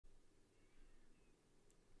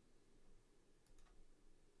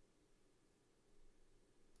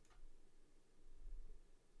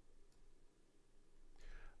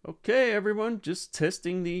Okay, everyone, just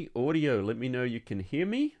testing the audio. Let me know you can hear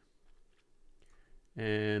me.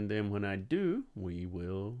 And then when I do, we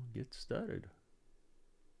will get started.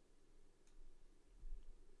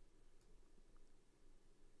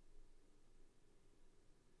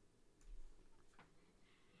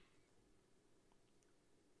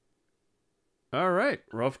 All right,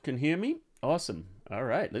 Rolf can hear me. Awesome. All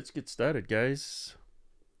right, let's get started, guys.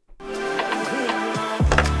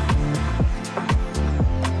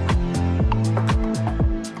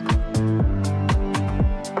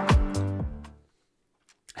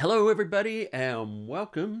 Hello, everybody, and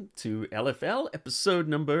welcome to LFL episode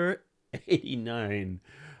number 89.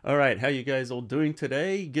 All right, how you guys all doing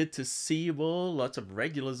today? Good to see you all. Lots of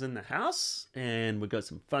regulars in the house, and we've got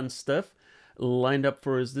some fun stuff lined up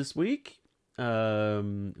for us this week.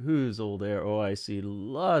 Who's all there? Oh, I see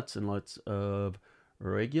lots and lots of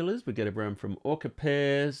regulars. We got everyone from Orca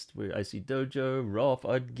Pest. I see Dojo, Rolf,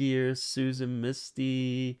 Oddgear, Susan,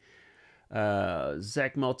 Misty,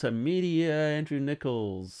 Zach Multimedia, Andrew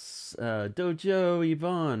Nichols, Dojo,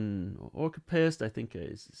 Yvonne, Orca Pest, I think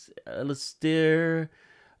is Alistair,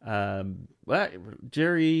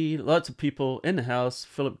 Jerry, lots of people in the house.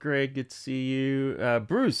 Philip Gregg, good to see you.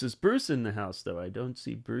 Bruce, is Bruce in the house though? I don't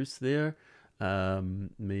see Bruce there.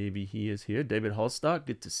 Maybe he is here. David Holstock,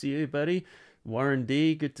 good to see you, buddy. Warren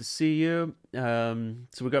D, good to see you. So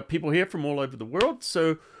we've got people here from all over the world.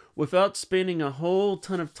 So without spending a whole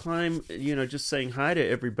ton of time, just saying hi to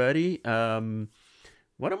everybody, why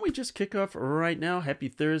don't we just kick off right now? Happy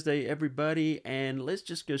Thursday, everybody. And let's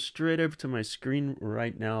just go straight over to my screen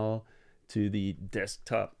right now to the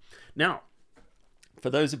desktop. Now,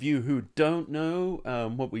 for those of you who don't know,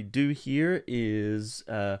 what we do here is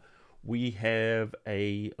we have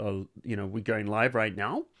we're going live right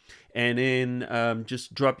now. And then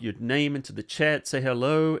just drop your name into the chat, say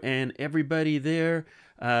hello, and everybody there.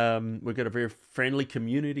 We've got a very friendly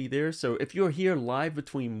community there. So if you're here live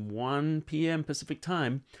between 1 p.m. Pacific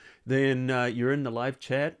time, then you're in the live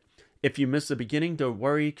chat. If you miss the beginning, don't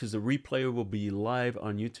worry, because the replay will be live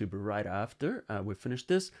on YouTube right after we finish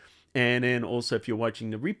this. And then also, if you're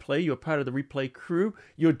watching the replay, you're part of the replay crew.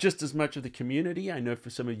 You're just as much of the community. I know for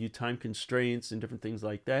some of you, time constraints and different things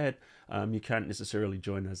like that, you can't necessarily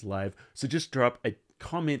join us live. So just drop a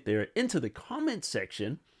comment there into the comment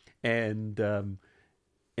section, and I'll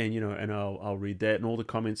read that and all the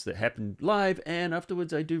comments that happened live. And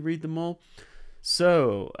afterwards, I do read them all.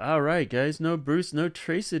 So, all right, guys. No Bruce, no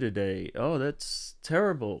Tracy today. Oh, that's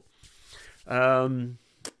terrible.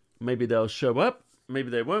 Maybe they'll show up. Maybe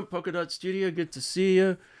they won't. Polka Dot Studio, good to see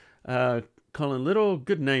you. Colin Little,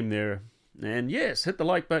 good name there. And yes, hit the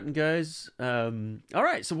like button, guys. All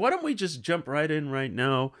right, so why don't we just jump right in right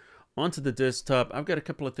now onto the desktop. I've got a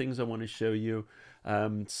couple of things I want to show you.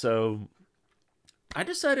 So I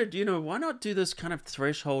decided, why not do this kind of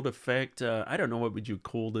threshold effect? I don't know, what would you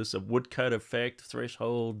call this? A woodcut effect.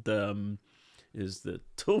 Threshold is the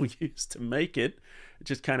tool used to make it.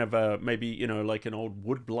 Just kind of maybe, like an old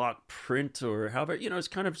woodblock print, or however, it's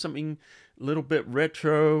kind of something a little bit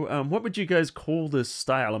retro. What would you guys call this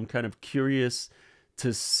style? I'm kind of curious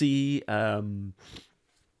to see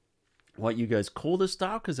what you guys call this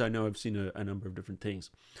style, because I know I've seen a number of different things.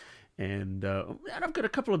 And I've got a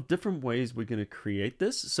couple of different ways we're going to create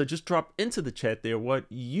this. So just drop into the chat there what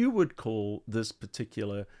you would call this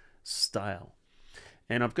particular style.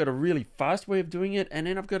 And I've got a really fast way of doing it. And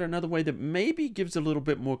then I've got another way that maybe gives a little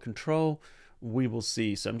bit more control. We will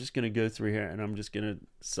see. So I'm just going to go through here and I'm just going to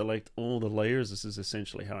select all the layers. This is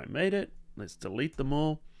essentially how I made it. Let's delete them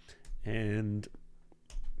all and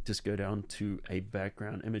just go down to a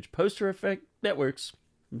background image poster effect. That works.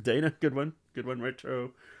 Dana, good one. Good one,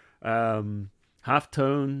 retro.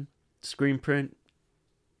 Halftone, screen print.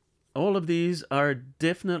 All of these are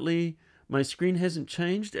definitely... My screen hasn't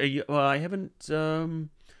changed. Well, I haven't.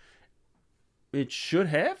 It should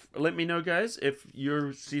have. Let me know, guys, if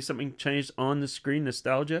you see something changed on the screen.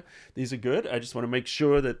 Nostalgia. These are good. I just want to make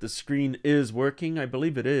sure that the screen is working. I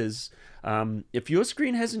believe it is. If your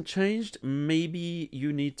screen hasn't changed, maybe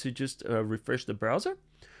you need to just refresh the browser.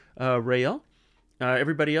 Rael.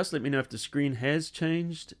 Everybody else, let me know if the screen has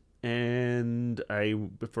changed. And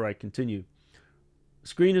before I continue.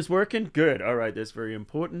 Screen is working? Good. All right, that's very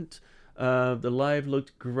important. The live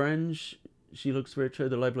looked grunge. She looks retro.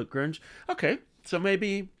 The live looked grunge. Okay, so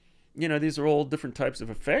maybe, these are all different types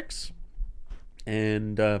of effects.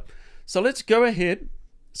 And so let's go ahead.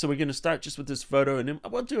 So we're going to start just with this photo, and then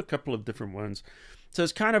we'll do a couple of different ones. So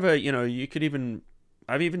it's kind of a, you could even,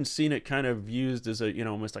 I've even seen it kind of used as a,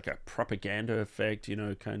 almost like a propaganda effect,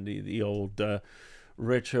 kind of the old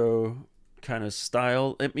retro kind of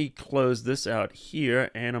style. Let me close this out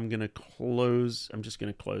here, and I'm just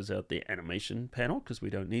going to close out the animation panel because we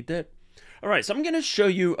don't need that. All right, so I'm going to show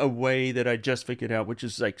you a way that I just figured out, which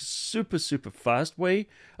is like super fast way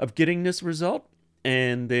of getting this result,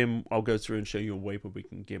 and then I'll go through and show you a way where we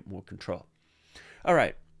can get more control. All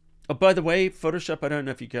right. Oh, by the way, Photoshop, I don't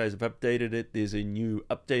know if you guys have updated it. There's a new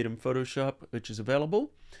update in Photoshop which is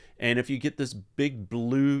available. And if you get this big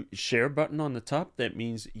blue share button on the top, that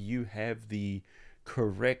means you have the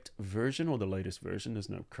correct version or the latest version. There's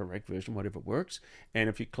no correct version, whatever works. And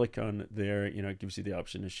if you click on there, you know, it gives you the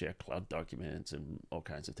option to share cloud documents and all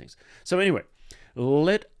kinds of things. So anyway,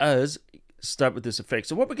 let us start with this effect.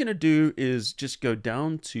 So what we're going to do is just go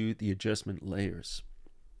down to the adjustment layers.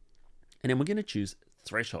 And then we're going to choose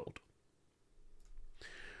threshold.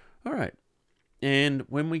 All right. And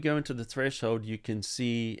when we go into the threshold, you can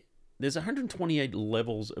see there's 128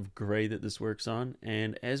 levels of gray that this works on.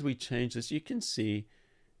 And as we change this, you can see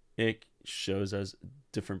it shows us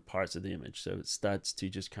different parts of the image. So it starts to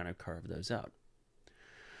just kind of carve those out.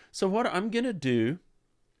 So what I'm going to do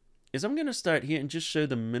is I'm going to start here and just show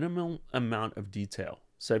the minimal amount of detail.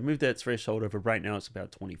 So I've moved that threshold over. Right now it's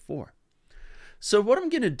about 24. So what I'm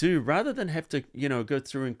going to do, rather than have to, you know, go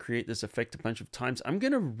through and create this effect a bunch of times, I'm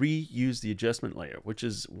going to reuse the adjustment layer, which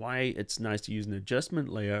is why it's nice to use an adjustment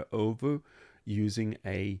layer over using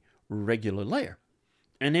a regular layer.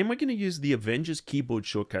 And then we're going to use the Avengers keyboard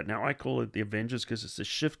shortcut. Now I call it the Avengers because it's a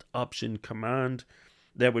Shift Option Command.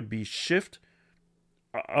 That would be Shift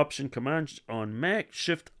Option Command on Mac,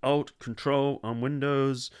 Shift Alt Control on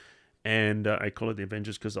Windows, and I call it the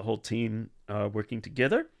Avengers because the whole team are working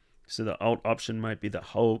together. So the Alt option might be the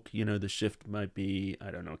Hulk, you know, the Shift might be, I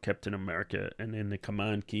don't know, Captain America, and then the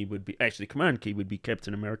Command key would be, actually Command key would be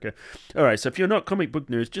Captain America. All right, so if you're not comic book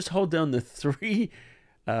nerds, just hold down the 3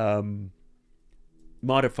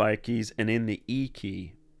 modifier keys and then the E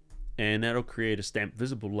key, and that'll create a stamp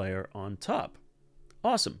visible layer on top.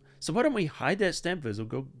 Awesome. So why don't we hide that stamp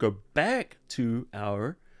visible, go back to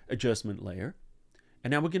our adjustment layer,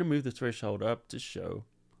 and now we're going to move the threshold up to show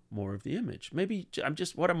more of the image. Maybe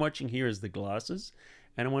what I'm watching here is the glasses,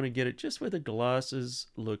 and I want to get it just where the glasses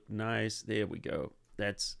look nice. There we go.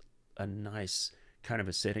 That's a nice kind of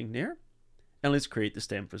a setting there. And let's create the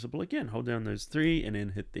stamp visible again. Hold down those 3 and then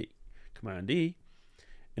hit the Command E,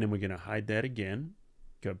 and then we're going to hide that again,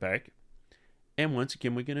 go back, and once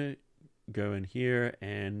again we're going to go in here,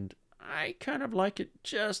 and I kind of like it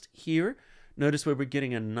just here. Notice where we're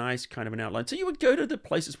getting a nice kind of an outline. So you would go to the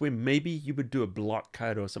places where maybe you would do a block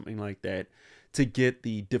cut or something like that to get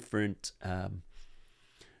the different,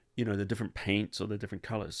 you know, the different paints or the different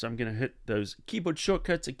colors. So I'm going to hit those keyboard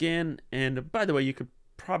shortcuts again. And by the way, you could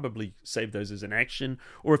probably save those as an action.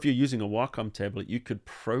 Or if you're using a Wacom tablet, you could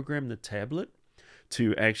program the tablet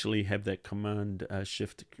to actually have that Command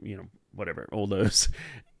Shift, you know, whatever, all those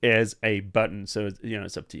as a button. So, you know,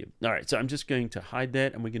 it's up to you. All right, so I'm just going to hide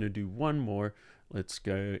that, and we're going to do one more. Let's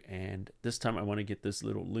go, and this time I want to get this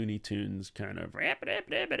little Looney Tunes kind of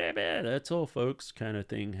that's all, folks, kind of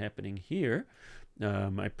thing happening here.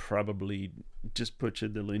 I probably just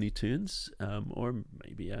butchered the Looney Tunes, or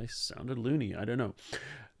maybe I sounded loony. I don't know.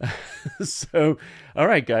 So, all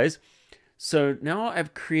right, guys. So now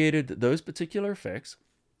I've created those particular effects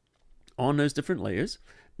on those different layers.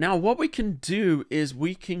 Now what we can do is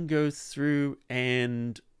we can go through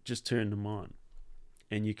and just turn them on.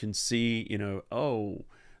 And you can see, you know, oh,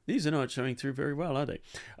 these are not showing through very well, are they?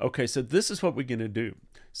 Okay, so this is what we're going to do.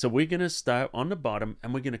 So we're going to start on the bottom,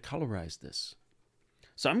 and we're going to colorize this.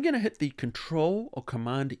 So I'm going to hit the Control or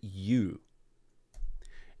Command U.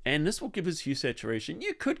 And this will give us hue saturation.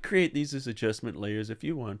 You could create these as adjustment layers if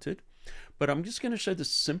you wanted, but I'm just going to show the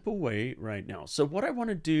simple way right now. So what I want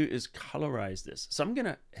to do is colorize this. So I'm going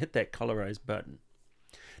to hit that colorize button.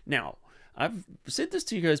 Now, I've said this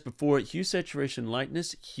to you guys before, hue, saturation,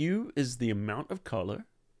 lightness. Hue is the amount of color,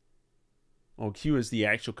 or hue is the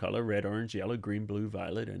actual color, red, orange, yellow, green, blue,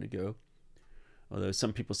 violet, indigo. Although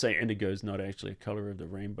some people say indigo is not actually a color of the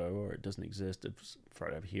rainbow, or it doesn't exist. It's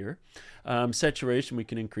right up here. Saturation, we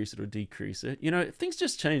can increase it or decrease it. You know, things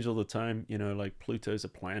just change all the time. You know, like Pluto's a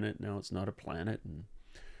planet. Now it's not a planet. And,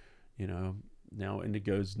 you know, now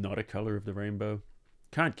indigo's not a color of the rainbow.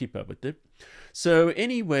 Can't keep up with it. So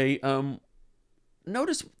anyway,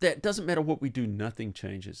 notice that doesn't matter what we do, nothing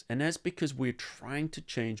changes. And that's because we're trying to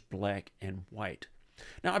change black and white.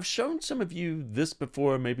 Now, I've shown some of you this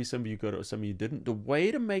before, maybe some of you got it or some of you didn't. The way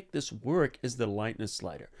to make this work is the lightness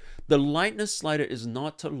slider. The lightness slider is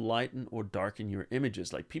not to lighten or darken your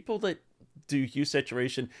images. Like people that do hue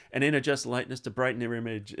saturation and then adjust lightness to brighten their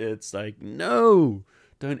image, it's like, no,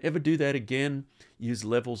 Don't ever do that again. Use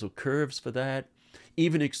levels or curves for that.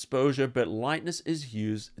 Even exposure, but lightness is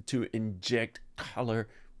used to inject color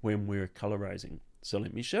when we're colorizing. So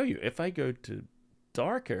let me show you. If I go to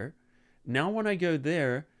darker, now when I go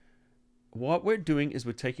there, what we're doing is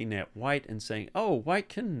we're taking that white and saying, oh, white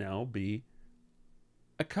can now be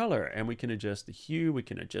a color, and we can adjust the hue, we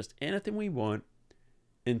can adjust anything we want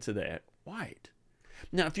into that white.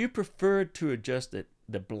 Now, if you prefer to adjust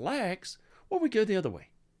the blacks, well, we go the other way.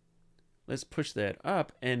 Let's push that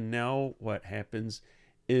up, and now what happens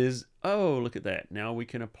is, oh, look at that. Now we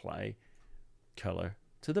can apply color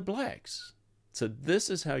to the blacks. So this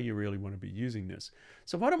is how you really want to be using this.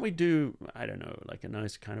 So why don't we do, I don't know, like a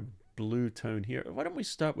nice kind of blue tone here. Why don't we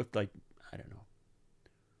start with like, I don't know.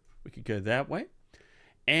 We could go that way.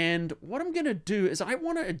 And what I'm going to do is I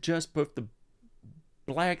want to adjust both the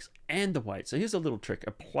blacks and the whites. So here's a little trick.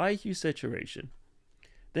 Apply hue saturation.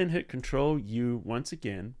 Then hit Control U once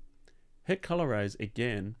again. Hit colorize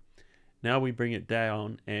again. Now we bring it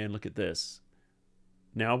down and look at this.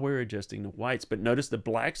 Now we're adjusting the whites, but notice the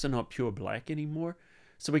blacks are not pure black anymore.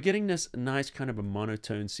 So we're getting this nice kind of a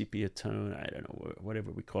monotone sepia tone. I don't know,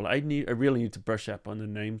 whatever we call it. I really need to brush up on the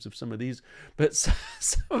names of some of these, but some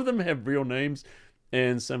of them have real names,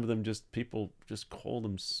 and some of them people just call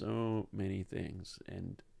them so many things.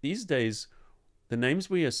 And these days, the names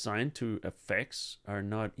we assign to effects are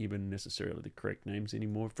not even necessarily the correct names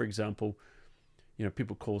anymore. For example, you know,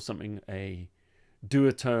 people call something a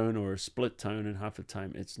duotone or a split tone, and half the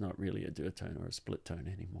time it's not really a duotone or a split tone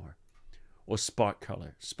anymore. Or spot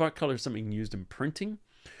color. Spot color is something used in printing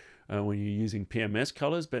when you're using PMS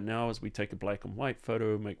colors, but now as we take a black and white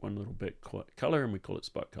photo, make one little bit color, and we call it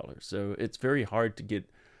spot color. So it's very hard to get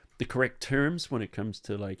the correct terms when it comes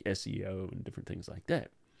to like SEO and different things like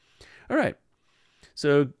that. All right.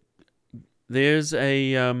 So there's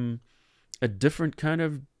a different kind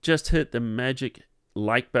of, just hit the magic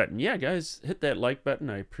like button. Yeah, guys, hit that like button.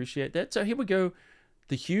 I appreciate that. So here we go.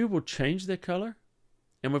 The hue will change their color.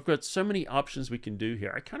 And we've got so many options we can do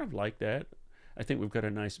here. I kind of like that. I think we've got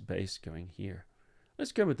a nice base going here.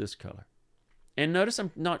 Let's go with this color. And notice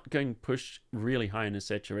I'm not going push really high in the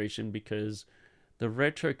saturation because the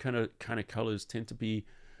retro kind of colors tend to be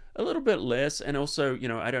a little bit less. And also, you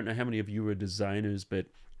know, I don't know how many of you are designers, but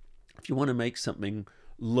if you want to make something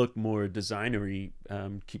look more designery,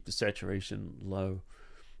 keep the saturation low.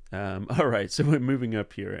 All right, so we're moving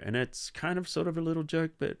up here, and it's kind of sort of a little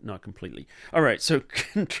joke, but not completely. All right, so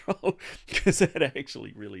Control, because that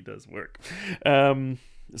actually really does work.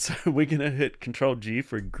 So we're going to hit Control G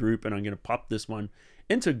for group, and I'm going to pop this one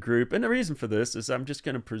into group. And the reason for this is I'm just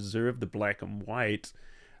going to preserve the black and white,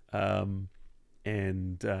 and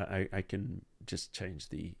I can just change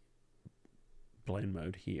the blend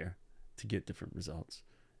mode here to get different results.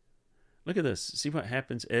 Look at this. See what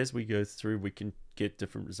happens as we go through. We can get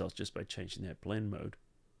different results just by changing that blend mode.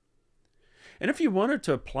 And if you wanted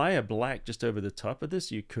to apply a black just over the top of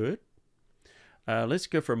this, you could. Let's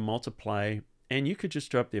go for a multiply. And you could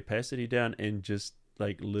just drop the opacity down and just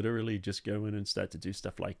like literally just go in and start to do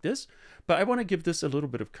stuff like this. But I want to give this a little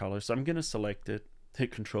bit of color. So I'm going to select it,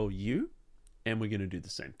 hit Control U, and we're going to do the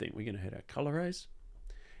same thing. We're going to hit our colorize.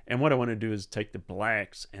 And what I want to do is take the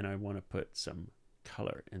blacks and I want to put some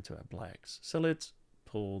color into our blacks. So let's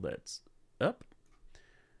pull that up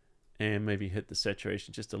and maybe hit the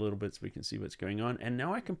saturation just a little bit so we can see what's going on. And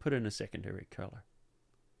now I can put in a secondary color.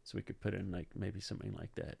 So we could put in like maybe something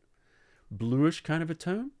like that. Bluish kind of a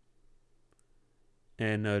tone.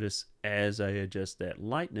 And notice as I adjust that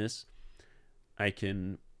lightness, I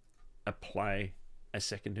can apply a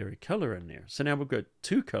secondary color in there. So now we've got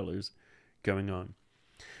two colors going on.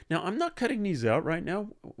 Now, I'm not cutting these out right now.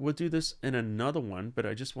 We'll do this in another one, but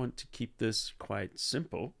I just want to keep this quite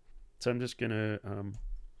simple. So I'm just going to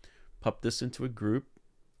pop this into a group,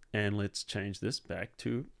 and let's change this back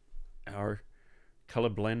to our color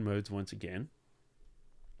blend modes once again.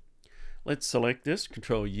 Let's select this,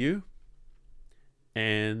 Control U,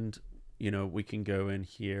 and, you know, we can go in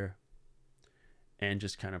here and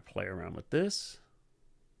just kind of play around with this.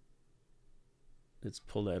 Let's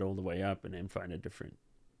pull that all the way up and then find a different,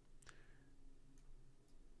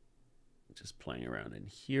 just playing around in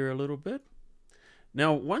here a little bit.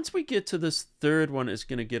 Now, once we get to this third one, it's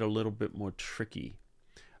going to get a little bit more tricky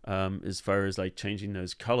as far as like changing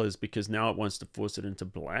those colors, because now it wants to force it into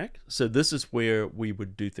black. So this is where we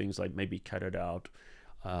would do things like maybe cut it out,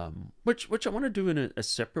 which I want to do in a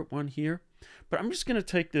separate one here. But I'm just going to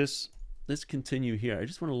take this, let's continue here. I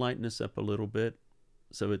just want to lighten this up a little bit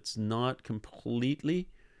so it's not completely.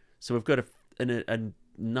 So we've got a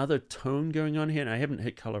another tone going on here, and I haven't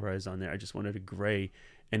hit colorize on there. I just wanted a gray,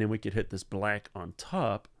 and then we could hit this black on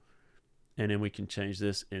top, and then we can change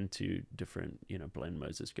this into different, you know, blend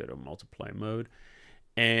modes. Let's go to multiply mode,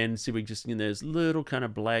 and see, we just, you know, there's little kind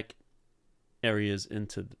of black areas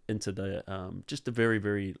into the just the very,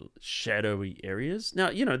 very shadowy areas.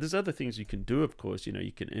 Now, you know, there's other things you can do, of course. You know,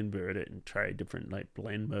 you can invert it and try different like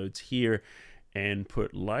blend modes here and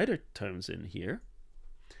put lighter tones in here.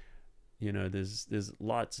 You know, there's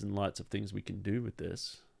lots and lots of things we can do with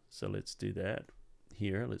this. So let's do that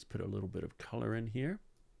here. Let's put a little bit of color in here,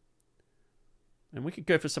 and we could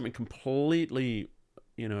go for something completely,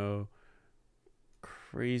 you know,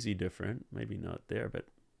 crazy different. Maybe not there, but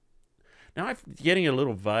now I'm getting a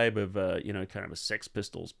little vibe of, you know, kind of a Sex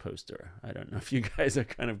Pistols poster. I don't know if you guys are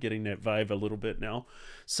kind of getting that vibe a little bit now.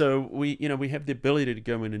 So we, you know, we have the ability to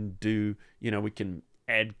go in and do, you know, we can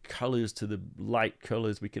add colors to the light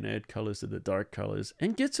colors. We can add colors to the dark colors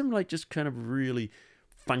and get some like just kind of really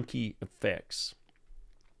funky effects.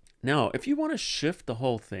 Now, if you want to shift the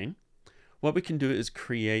whole thing, what we can do is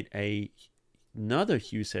create another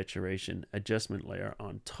hue saturation adjustment layer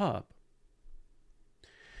on top.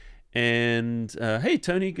 And hey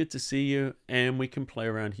Tony, good to see you. And we can play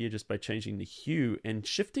around here just by changing the hue and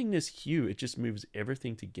shifting this hue. It just moves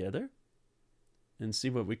everything together, and see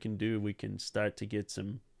what we can do. We can start to get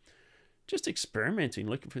some, just experimenting,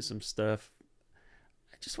 looking for some stuff.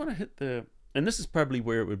 I just want to hit the, and this is probably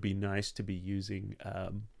where it would be nice to be using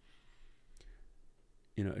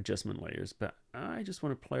you know, adjustment layers, but I just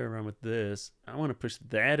want to play around with this. I want to push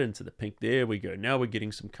that into the pink. There we go. Now we're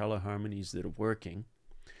getting some color harmonies that are working,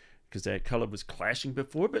 because that color was clashing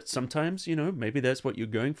before, but sometimes, you know, maybe that's what you're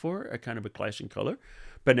going for, a kind of a clashing color.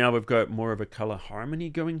 But now we've got more of a color harmony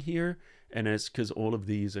going here, and it's because all of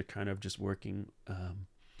these are kind of just working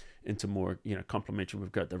into more, you know, complementary.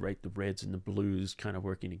 We've got the reds and the blues kind of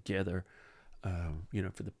working together, you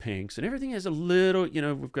know, for the pinks, and everything has a little, you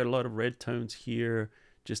know, we've got a lot of red tones here,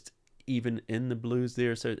 just even in the blues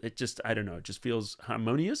there. So it just, I don't know, it just feels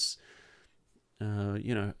harmonious.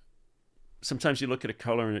 You know, sometimes you look at a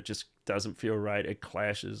color and it just doesn't feel right. It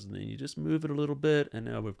clashes, and then you just move it a little bit, and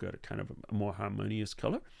now we've got a kind of a more harmonious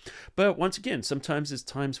color. But once again, sometimes there's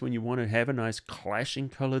times when you want to have a nice clashing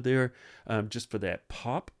color there, just for that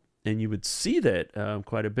pop, and you would see that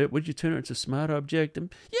quite a bit. Would you turn it into a smart object?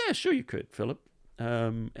 Yeah, sure you could, Philip.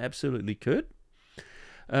 Absolutely could.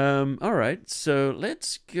 All right, so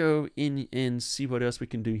let's go in and see what else we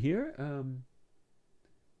can do here.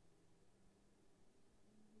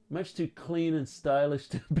 Much too clean and stylish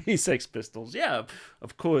to be Sex Pistols. Yeah,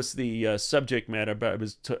 of course, the subject matter, but it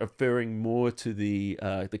was referring more to the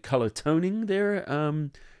color toning there,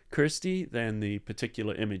 Kirsty, than the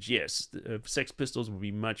particular image. Yes, Sex Pistols would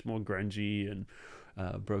be much more grungy and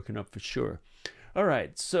broken up for sure. All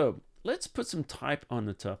right, so let's put some type on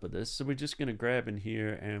the top of this. So we're just going to grab in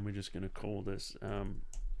here, and we're just going to call this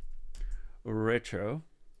retro.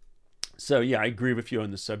 So yeah, I agree with you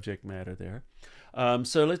on the subject matter there.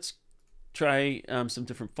 So let's try some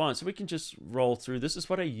different fonts. So we can just roll through. This is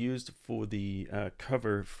what I used for the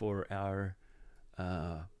cover for our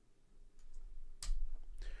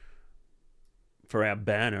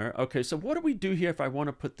banner. Okay, so what do we do here if I want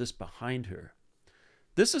to put this behind her?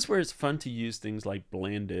 This is where it's fun to use things like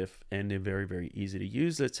blend if, and they're very, very easy to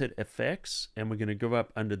use. Let's hit effects, and we're going to go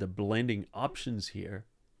up under the blending options here.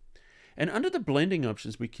 And under the blending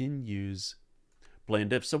options, we can use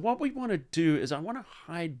blend if. So what we want to do is I want to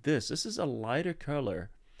hide this. This is a lighter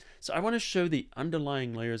color. So I want to show the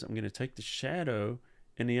underlying layers. I'm going to take the shadow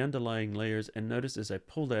and the underlying layers, and notice as I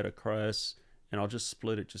pull that across, and I'll just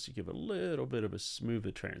split it just to give a little bit of a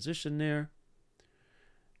smoother transition there.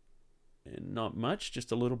 And not much,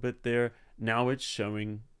 just a little bit there. Now it's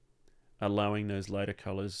showing, allowing those lighter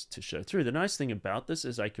colors to show through. The nice thing about this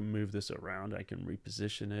is I can move this around. I can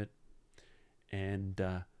reposition it, and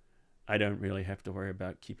I don't really have to worry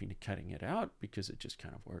about cutting it out, because it just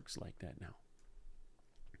kind of works like that now.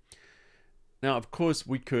 Now, of course,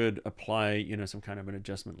 we could apply, you know, some kind of an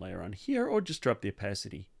adjustment layer on here, or just drop the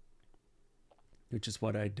opacity, which is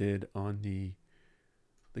what I did on the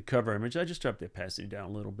cover image. I just dropped the opacity down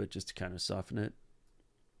a little bit just to kind of soften it.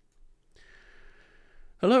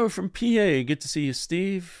 Hello from PA. Good to see you,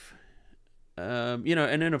 Steve. You know,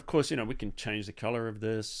 and then of course, you know, we can change the color of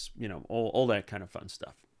this, you know, all that kind of fun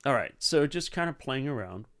stuff. All right, so just kind of playing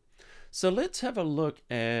around. So let's have a look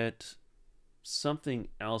at something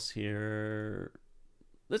else here.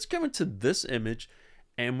 Let's go into this image,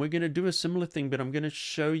 and we're going to do a similar thing, but I'm going to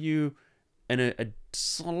show you a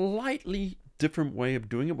slightly different way of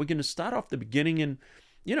doing it. We're going to start off the beginning, and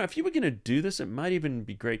You know, if you were going to do this, it might even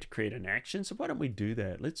be great to create an action. So why don't we do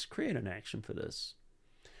that? Let's create an action for this.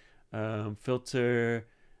 Filter,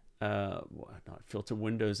 not filter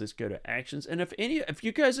windows. Let's go to actions. And if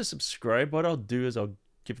you guys are subscribed, what I'll do is I'll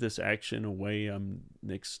give this action away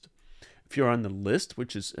next. If you're on the list,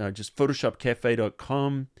 which is just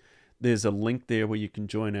photoshopcafe.com, there's a link there where you can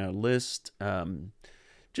join our list.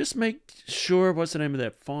 Just make sure, what's the name of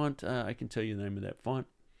that font? I can tell you the name of that font.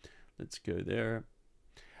 Let's go there.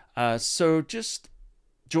 So just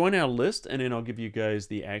join our list, and then I'll give you guys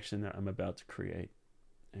the action that I'm about to create.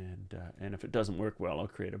 And if it doesn't work well, I'll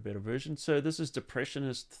create a better version. So this is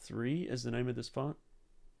Depressionist 3 is the name of this font.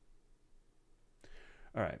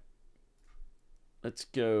 All right. Let's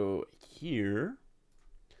go here.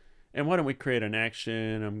 And why don't we create an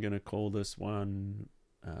action? I'm going to call this one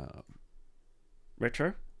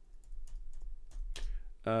retro.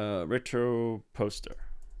 Retro poster.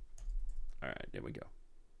 All right, there we go.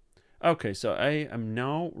 Okay, so I am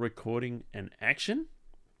now recording an action.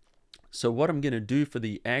 So what I'm going to do for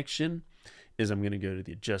the action is I'm going to go to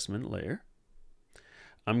the adjustment layer.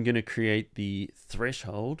 I'm going to create the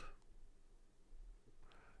threshold.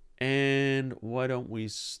 And why don't we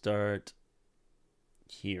start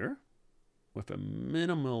here with a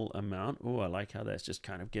minimal amount. Oh, I like how that's just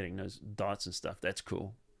kind of getting those dots and stuff. That's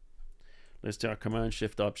cool. Let's do our Command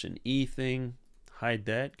Shift Option E thing. Hide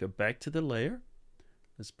that. Go back to the layer.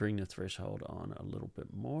 Let's bring the threshold on a little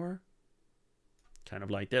bit more. Kind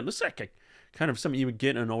of like that. Looks like kind of something you would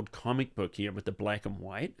get in an old comic book here with the black and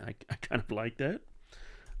white. I kind of like that.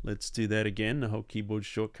 Let's do that again. The whole keyboard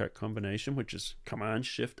shortcut combination, which is Command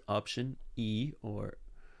Shift Option E or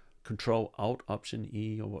Control Alt Option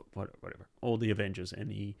E or whatever. All the Avengers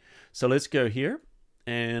and E. So let's go here,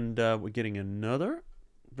 and we're getting another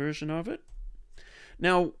version of it.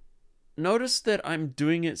 Now, notice that I'm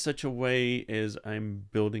doing it such a way as I'm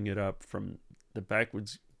building it up from the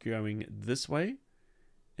backwards going this way.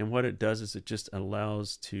 And what it does is it just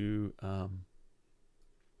allows to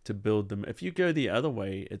build them. If you go the other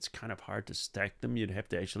way, it's kind of hard to stack them. You'd have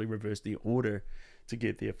to actually reverse the order to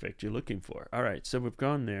get the effect you're looking for. All right, so we've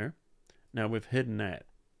gone there. Now we've hidden that.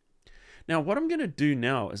 Now what I'm going to do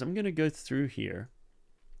now is I'm going to go through here.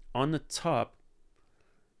 On the top,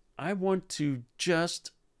 I want to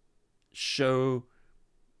just show,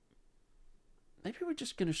 maybe we're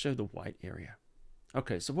just going to show the white area.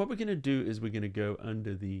 Okay, so what we're going to do is we're going to go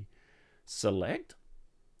under the select,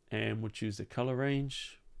 and we'll choose the color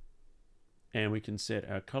range, and we can set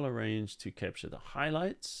our color range to capture the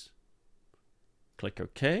highlights. Click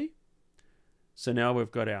OK. So now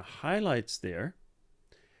we've got our highlights there,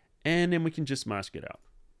 and then we can just mask it out.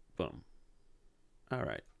 Boom. All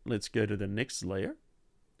right, let's go to the next layer.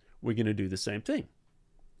 We're going to do the same thing.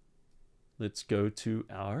 Let's go to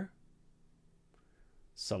our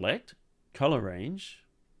select, color range,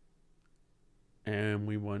 and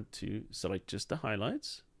we want to select just the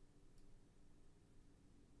highlights.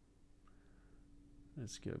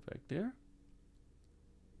 Let's go back there.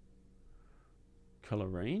 Color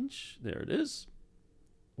range, there it is.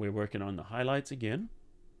 We're working on the highlights again.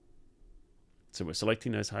 So we're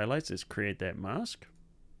selecting those highlights. Let's create that mask.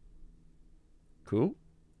 Cool.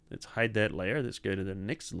 Let's hide that layer. Let's go to the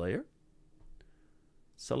next layer.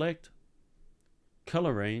 Select,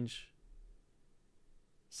 color range,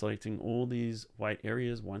 selecting all these white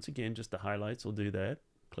areas. Once again, just the highlights will do that.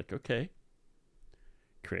 Click OK.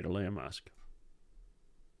 Create a layer mask.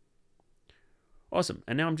 Awesome.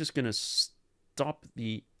 And now I'm just going to stop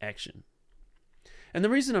the action. And the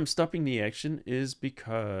reason I'm stopping the action is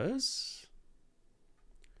because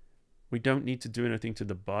we don't need to do anything to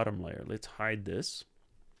the bottom layer. Let's hide this.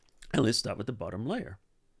 And let's start with the bottom layer.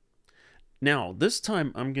 Now, this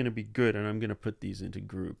time I'm going to be good, and I'm going to put these into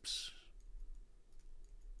groups.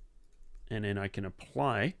 And then I can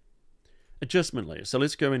apply adjustment layer. So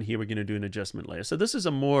let's go in here. We're going to do an adjustment layer. So this is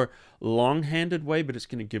a more long-handed way, but it's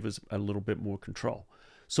going to give us a little bit more control.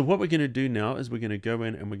 So what we're going to do now is we're going to go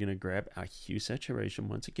in and we're going to grab our hue saturation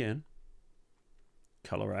once again,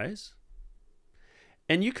 colorize.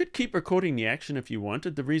 And you could keep recording the action if you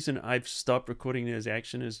wanted. The reason I've stopped recording this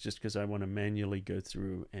action is just because I want to manually go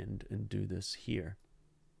through and do this here.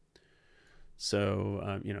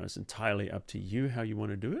 So, you know, it's entirely up to you how you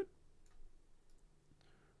want to do it.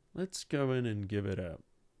 Let's go in and give it a,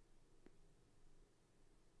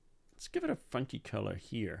 let's give it a funky color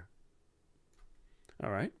here.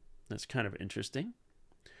 All right, that's kind of interesting.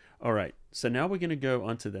 All right, so now we're going to go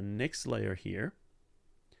onto the next layer here.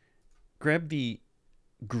 Grab the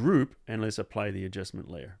group and let's apply the adjustment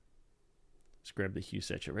layer. Let's grab the hue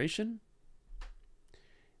saturation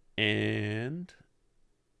and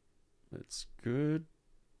that's good.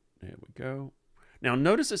 There we go. Now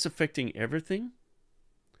notice it's affecting everything.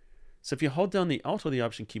 So if you hold down the Alt or the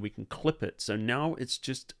Option key, we can clip it. So now it's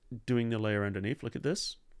just doing the layer underneath. Look at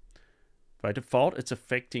this. By default, it's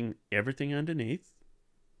affecting everything underneath.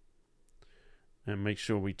 And make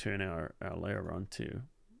sure we turn our layer on too.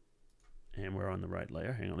 And we're on the right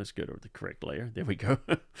layer. Hang on, let's go to the correct layer. There we go.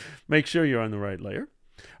 Make sure you're on the right layer.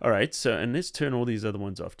 All right, so, and let's turn all these other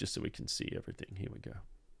ones off just so we can see everything. Here we go.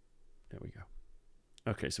 There we go.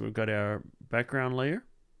 Okay, so we've got our background layer.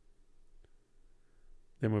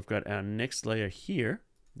 Then we've got our next layer here.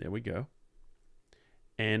 There we go.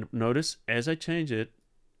 And notice as I change it,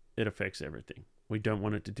 it affects everything. We don't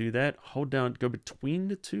want it to do that. Hold down, go between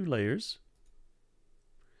the two layers.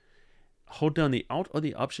 Hold down the Alt or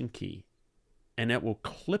the Option key, and that will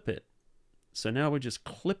clip it. So now we're just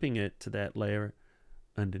clipping it to that layer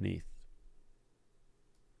underneath.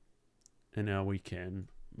 And now we can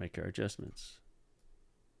make our adjustments.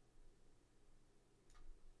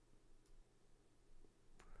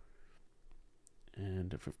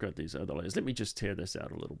 And if we've got these other layers, let me just tear this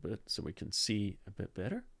out a little bit so we can see a bit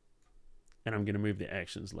better. And I'm going to move the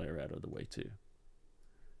actions layer out of the way too.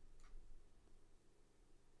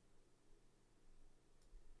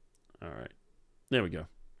 All right, there we go.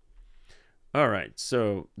 All right,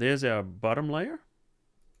 so there's our bottom layer.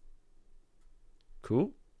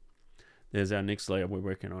 Cool. There's our next layer we're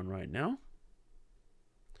working on right now.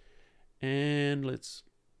 And let's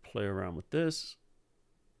play around with this.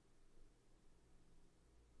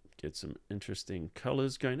 Get some interesting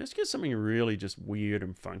colors going. Let's get something really just weird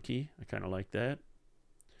and funky. I kind of like that.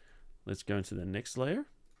 Let's go into the next layer.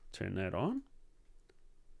 Turn that on.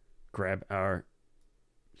 Grab our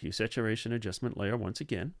hue saturation adjustment layer once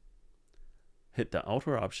again. Hit the Alt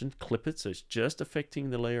or Option, clip it so it's just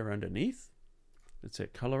affecting the layer underneath. Let's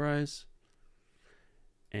hit colorize.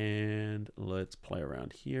 And let's play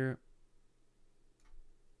around here.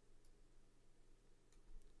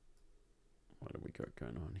 What do we got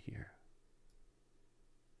going on here?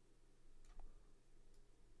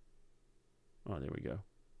 Oh, there we go.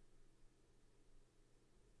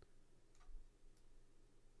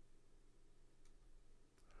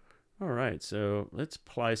 All right, so let's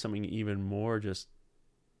apply something even more just...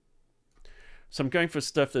 So I'm going for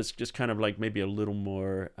stuff that's just kind of like maybe a little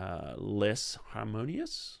more less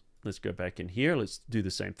harmonious. Let's go back in here. Let's do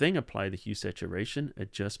the same thing. Apply the hue saturation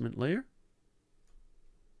adjustment layer.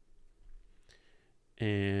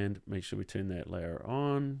 And make sure we turn that layer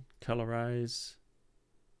on. Colorize.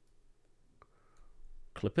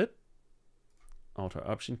 Clip it. Alt or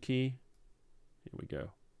Option key. Here we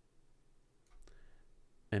go.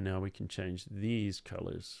 And now we can change these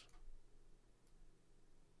colors.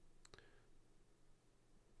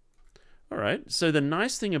 All right, so the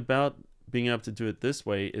nice thing about being able to do it this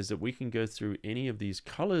way is that we can go through any of these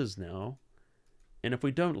colors now. And if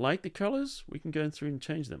we don't like the colors, we can go through and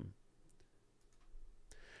change them.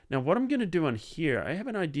 Now what I'm going to do on here, I have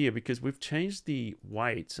an idea because we've changed the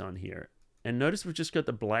whites on here. And notice we've just got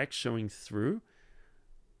the black showing through.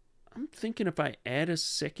 I'm thinking if I add a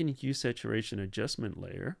second hue saturation adjustment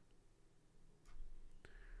layer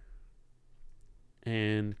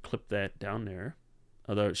and clip that down there,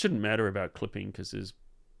 although it shouldn't matter about clipping because there's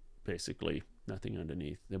basically nothing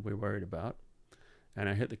underneath that we're worried about. And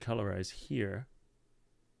I hit the colorize here.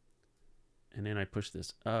 And then I push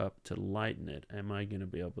this up to lighten it. Am I going to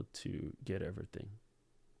be able to get everything?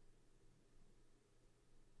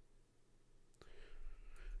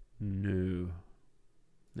 No.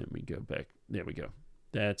 Let me go back. There we go.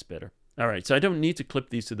 That's better. All right, so I don't need to clip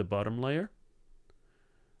these to the bottom layer.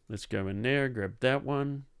 Let's go in there, grab that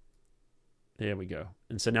one. There we go.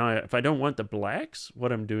 And so now if I don't want the blacks,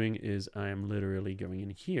 what I'm doing is I am literally going in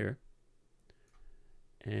here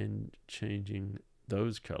and changing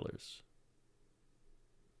those colors.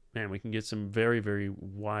 Man, we can get some very, very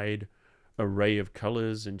wide array of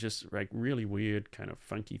colors and just like really weird kind of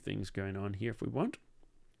funky things going on here if we want.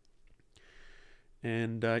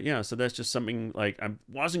 And yeah, so that's just something like I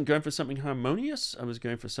wasn't going for something harmonious. I was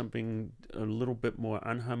going for something a little bit more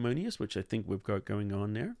unharmonious, which I think we've got going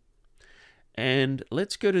on there. And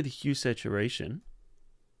let's go to the hue saturation.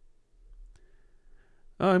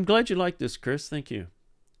 Oh, I'm glad you like this, Chris. Thank you.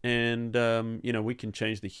 And, you know, we can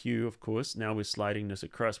change the hue, of course. Now we're sliding this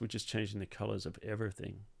across. We're just changing the colors of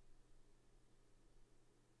everything.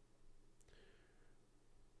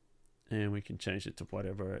 And we can change it to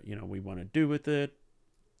whatever, you know, we want to do with it.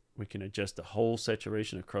 We can adjust the whole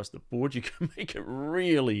saturation across the board. You can make it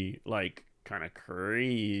really, like, kind of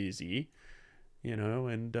crazy, you know.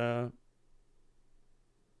 And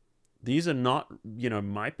these are not, you know,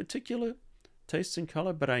 my particular tastes in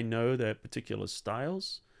color, but I know that particular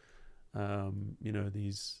styles You know,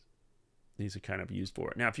 these are kind of used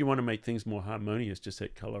for it. Now, if you want to make things more harmonious, just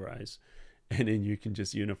hit colorize, and then you can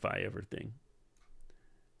just unify everything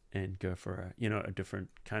and go for a, you know, a different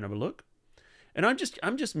kind of a look. And I'm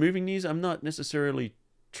just moving these. I'm not necessarily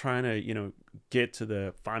trying to, you know, get to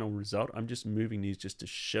the final result. I'm just moving these just to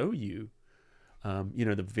show you, you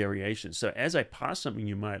know, the variation. So as I pass something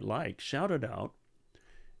you might like, shout it out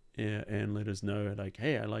and let us know, like,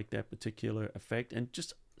 hey, I like that particular effect, and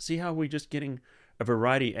just see how we're just getting a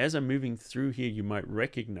variety. As I'm moving through here, you might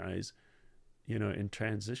recognize, you know, in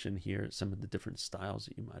transition here, some of the different styles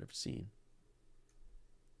that you might have seen.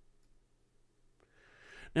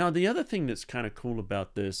 Now, the other thing that's kind of cool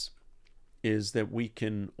about this is that we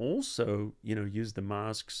can also, you know, use the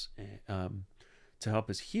masks to help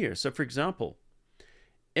us here. So for example,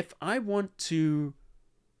 if I want to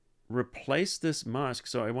replace this mask,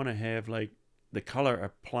 so I want to have like the color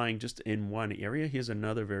applying just in one area, here's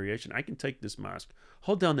another variation. I can take this mask,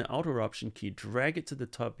 hold down the Alt or Option key, drag it to the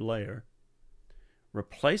top layer,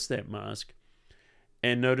 replace that mask,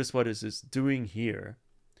 and notice what it's doing here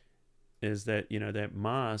is that, you know, that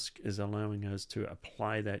mask is allowing us to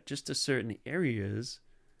apply that just to certain areas.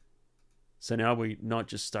 So now we're not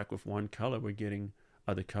just stuck with one color, we're getting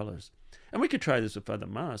other colors. And we could try this with other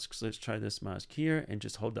masks. Let's try this mask here and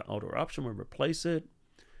just hold the Alt or Option, we'll replace it.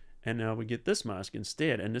 And now we get this mask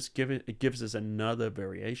instead, and this it gives us another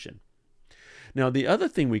variation. Now, the other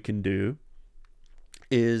thing we can do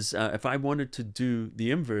is if I wanted to do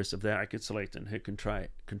the inverse of that, I could select and hit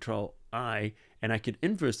Control I, and I could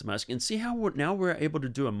inverse the mask and see how now we're able to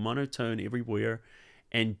do a monotone everywhere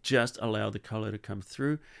and just allow the color to come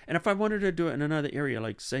through. And if I wanted to do it in another area,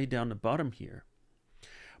 like say down the bottom here,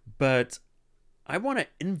 but I want to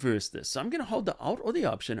inverse this. So I'm going to hold the Alt or the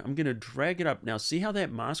Option. I'm going to drag it up. Now see how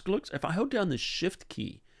that mask looks? If I hold down the Shift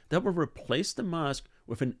key, that will replace the mask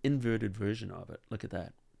with an inverted version of it. Look at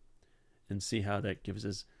that. And see how that gives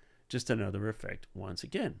us just another effect once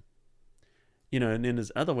again. You know, and then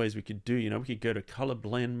there's other ways we could do, you know, we could go to color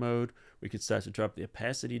blend mode. We could start to drop the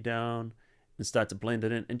opacity down and start to blend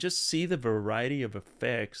it in and just see the variety of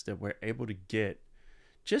effects that we're able to get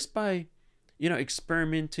just by, you know,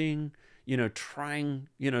 experimenting, you know, trying,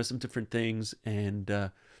 you know, some different things. And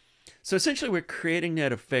so essentially we're creating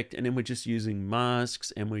that effect, and then we're just using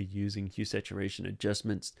masks and we're using hue saturation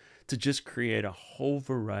adjustments to just create a whole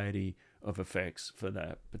variety of effects for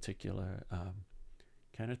that particular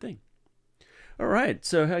kind of thing. All right,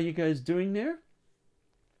 so how you guys doing there?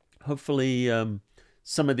 Hopefully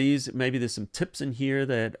some of these, maybe there's some tips in here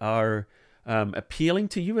that are appealing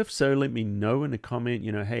to you. If so, let me know in a comment,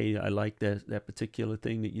 you know, hey, I like that particular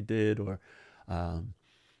thing that you did, or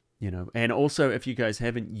you know, and also if you guys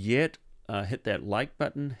haven't yet, hit that like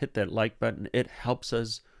button, it helps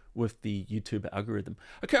us with the YouTube algorithm.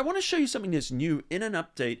 Okay, I want to show you something that's new in an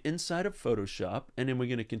update inside of Photoshop, and then we're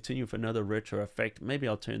going to continue with another retro effect. Maybe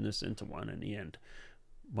I'll turn this into one in the end.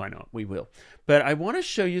 Why not? We will. But I want to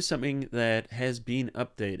show you something that has been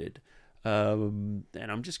updated, and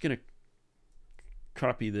I'm just going to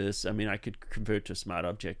copy this. I mean, I could convert to a smart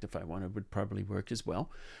object if I wanted, would probably work as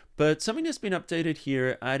well. But something that's been updated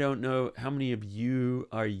here, I don't know how many of you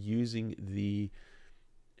are using the,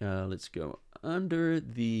 let's go under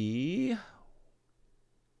the,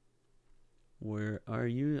 where are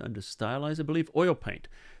you? Under stylize, I believe, oil paint.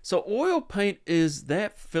 So oil paint is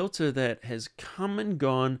that filter that has come and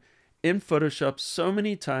gone in Photoshop so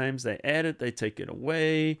many times. They add it, they take it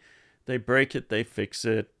away, they break it, they fix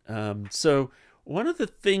it. So one of the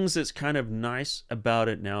things that's kind of nice about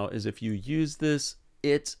it now is if you use this,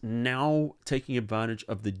 it's now taking advantage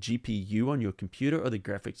of the GPU on your computer or the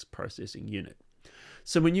graphics processing unit.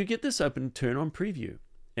 So when you get this open, turn on preview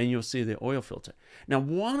and you'll see the oil filter. Now,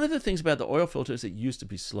 one of the things about the oil filter is it used to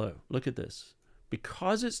be slow. Look at this.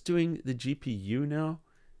 Because it's doing the GPU now,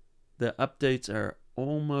 the updates are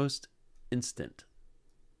almost instant.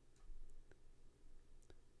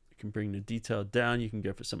 You can bring the detail down. You can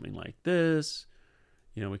go for something like this.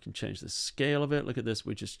 You know, we can change the scale of it. Look at this.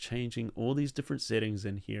 We're just changing all these different settings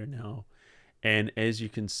in here now. And as you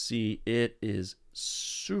can see, it is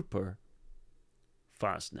super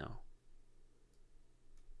fast now.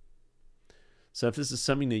 So if this is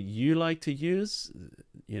something that you like to use,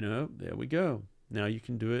 you know, there we go. Now you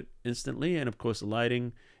can do it instantly. And of course,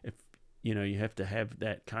 lighting, if you know, you have to have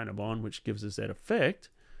that kind of on, which gives us that effect.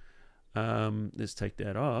 Let's take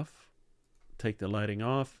that off, take the lighting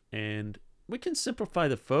off, and we can simplify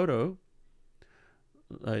the photo.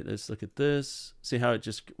 Like, let's look at this. See how it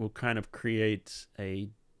just will kind of create a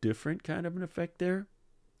different kind of an effect there.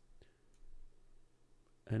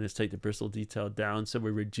 And let's take the bristle detail down. So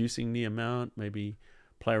we're reducing the amount, maybe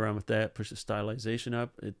play around with that, push the stylization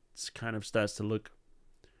up. It kind of starts to look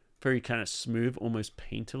very kind of smooth, almost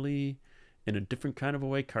painterly in a different kind of a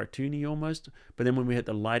way, cartoony almost. But then when we hit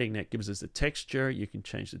the lighting, that gives us the texture. You can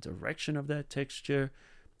change the direction of that texture.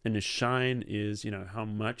 And the shine is, you know, how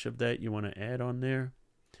much of that you want to add on there.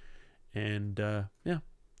 And yeah,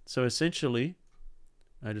 so essentially,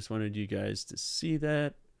 I just wanted you guys to see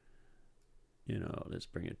that. You know, let's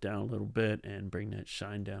bring it down a little bit and bring that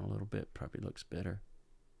shine down a little bit. Probably looks better.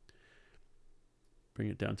 Bring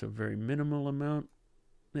it down to a very minimal amount.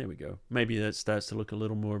 There we go. Maybe that starts to look a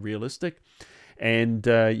little more realistic. And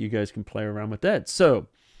you guys can play around with that. So,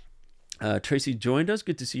 Tracy joined us.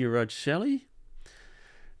 Good to see you, Rod Shelley.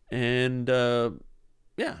 And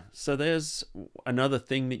yeah, so there's another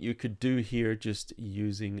thing that you could do here just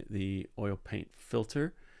using the oil paint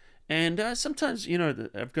filter. And sometimes, you know,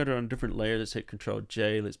 I've got it on a different layer. Let's hit Control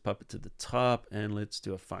J. Let's pop it to the top. And let's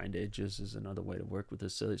do a find edges is another way to work with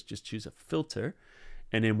this. So let's just choose a filter.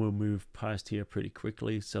 And then we'll move past here pretty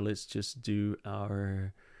quickly. So let's just do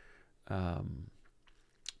our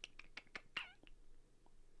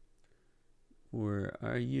where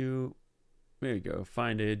are you? There you go.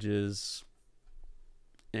 Find edges.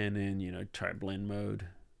 And then, you know, try blend mode.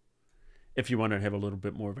 If you want to have a little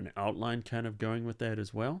bit more of an outline kind of going with that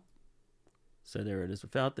as well. So there it is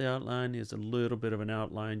without the outline. There's a little bit of an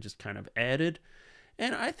outline just kind of added.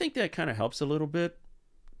 And I think that kind of helps a little bit.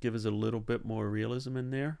 Give us a little bit more realism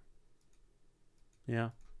in there. Yeah.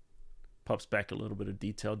 Pops back a little bit of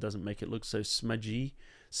detail. Doesn't make it look so smudgy.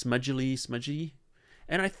 Smudgy.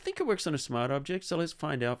 And I think it works on a smart object. So let's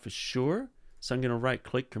find out for sure. So I'm going to right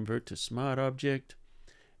click, convert to smart object.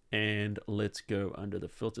 And let's go under the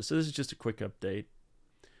filter. So this is just a quick update.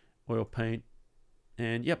 Oil paint.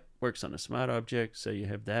 And yep, works on a smart object. So you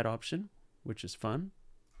have that option, which is fun.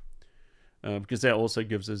 Because that also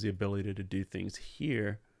gives us the ability to do things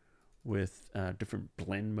here with different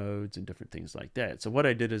blend modes and different things like that. So what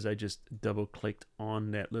I did is I just double clicked on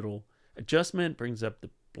that little adjustment, brings up the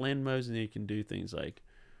blend modes, and then you can do things like,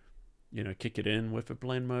 you know, kick it in with a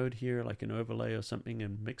blend mode here, like an overlay or something,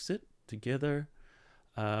 and mix it together.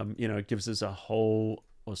 You know, it gives us a whole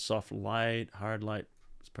or soft light, hard light.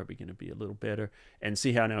 It's probably going to be a little better. And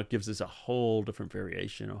see how now it gives us a whole different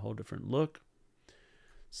variation, a whole different look.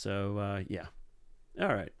 So, yeah.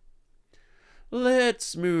 All right.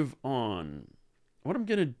 Let's move on. What I'm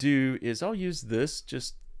going to do is I'll use this.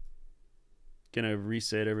 Just going to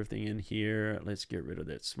reset everything in here. Let's get rid of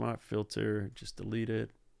that smart filter. Just delete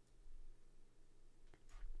it.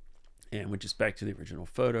 And we're just back to the original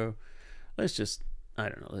photo. Let's just, I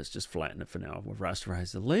don't know, let's just flatten it for now. We'll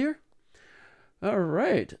rasterize the layer. All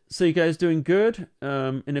right, so you guys doing good?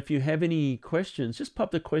 And if you have any questions, just pop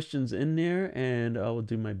the questions in there and I will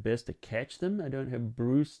do my best to catch them. I don't have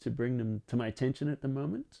Bruce to bring them to my attention at the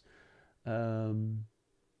moment. Here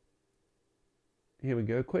we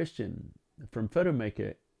go, question from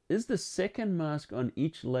PhotoMaker. Is the second mask on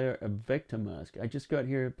each layer a vector mask? I just got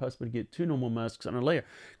here, possible to get two normal masks on a layer.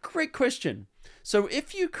 Great question. So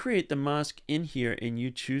if you create the mask in here and you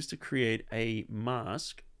choose to create a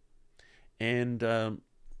mask, and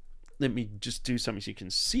let me just do something so you can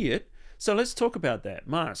see it. So let's talk about that.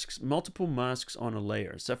 Masks, multiple masks on a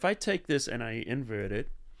layer. So if I take this and I invert it,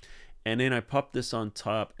 and then I pop this on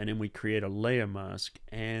top, and then we create a layer mask,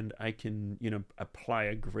 and I can, you know, apply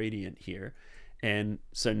a gradient here. And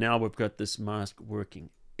so now we've got this mask working.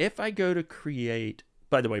 If I go to create,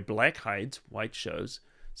 by the way, black hides, white shows.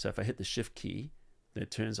 So if I hit the shift key, that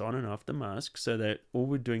turns on and off the mask, so that all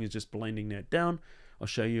we're doing is just blending that down. I'll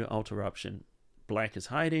show you alter option. Black is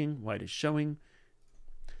hiding, white is showing.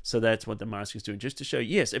 So that's what the mask is doing, just to show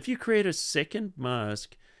you. Yes, if you create a second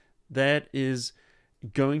mask, that is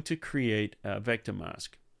going to create a vector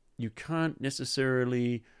mask. You can't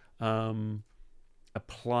necessarily apply,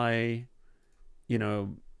 you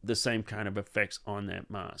know, the same kind of effects on that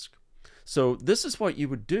mask. So this is what you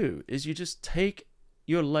would do, is you just take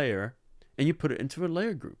your layer and you put it into a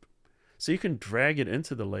layer group. So you can drag it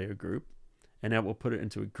into the layer group, and that will put it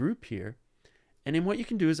into a group here. And then what you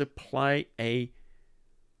can do is apply a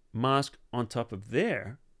mask on top of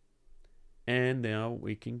there. And now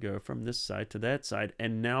we can go from this side to that side.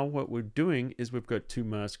 And now what we're doing is we've got two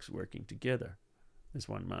masks working together. There's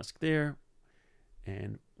one mask there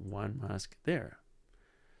and one mask there.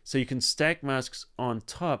 So you can stack masks on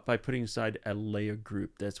top by putting aside a layer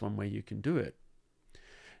group. That's one way you can do it.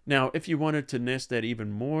 Now, if you wanted to nest that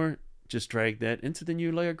even more, just drag that into the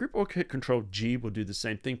new layer group, or hit Control G will do the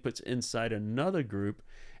same thing, puts inside another group,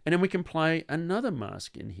 and then we can apply another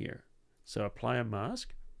mask in here. So apply a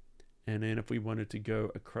mask, and then if we wanted to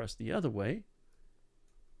go across the other way,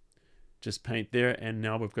 Just paint there, and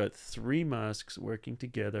now we've got 3 masks working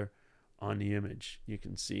together on the image. You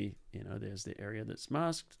can see, you know, there's the area that's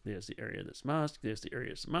masked, there's the area that's masked, there's the area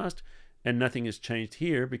that's masked, and nothing has changed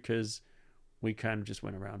here because we kind of just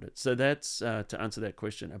went around it. So that's to answer that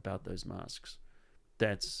question about those masks.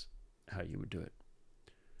 That's how you would do it.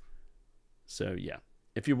 So yeah,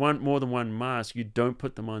 if you want more than one mask, you don't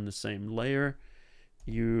put them on the same layer.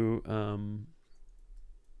 You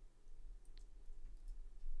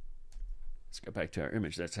let's go back to our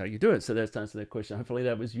image. That's how you do it. So that's to answer that question. Hopefully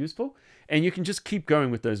that was useful. And you can just keep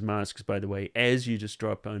going with those masks, by the way, as you just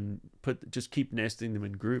drop on, just keep nesting them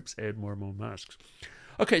in groups, add more and more masks.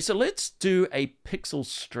 Okay, so let's do a pixel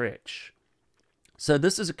stretch. So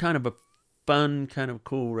this is a kind of a fun, kind of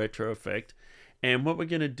cool retro effect. And what we're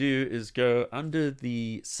going to do is go under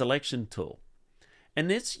the selection tool. And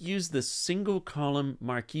let's use the single column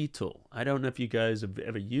marquee tool. I don't know if you guys have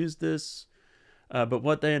ever used this. But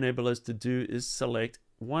what they enable us to do is select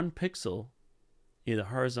 1 pixel, either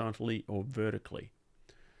horizontally or vertically.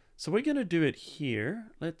 So we're going to do it here.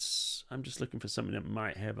 I'm just looking for something that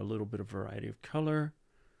might have a little bit of variety of color.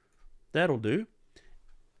 That'll do.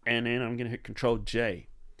 And then I'm going to hit Control J.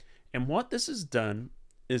 And what this has done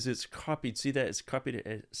is it's copied. See that? It's copied it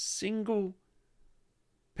as a single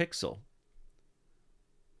pixel.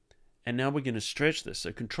 And now we're going to stretch this.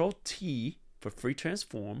 So Control T for free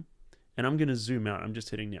transform. And I'm going to zoom out. I'm just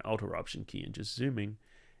hitting the Alt or Option key and just zooming.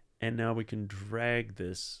 And now we can drag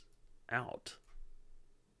this out.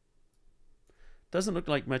 Doesn't look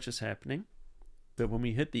like much is happening. But when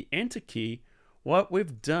we hit the Enter key, what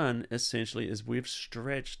we've done essentially is we've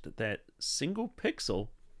stretched that single pixel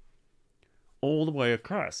all the way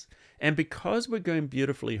across. And because we're going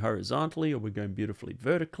beautifully horizontally or we're going beautifully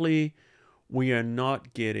vertically, we are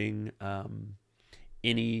not getting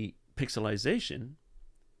any pixelization.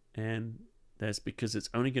 And that's because it's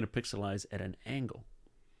only going to pixelize at an angle.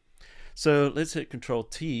 So let's hit Control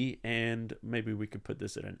T, and maybe we could put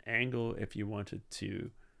this at an angle if you wanted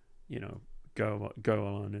to, you know, go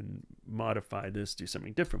on and modify this, do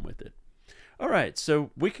something different with it. All right,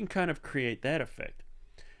 so we can kind of create that effect.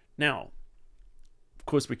 Now, of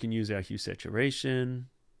course, we can use our hue saturation.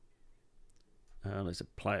 Let's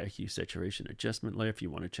apply a hue saturation adjustment layer if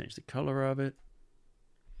you want to change the color of it.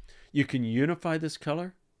 You can unify this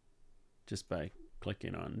color just by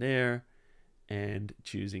clicking on there and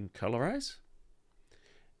choosing colorize.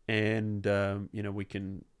 And, you know, we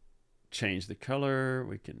can change the color.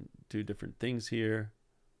 We can do different things here,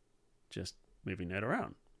 just moving that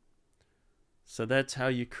around. So that's how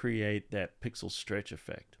you create that pixel stretch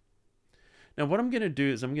effect. Now what I'm going to do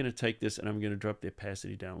is I'm going to take this and I'm going to drop the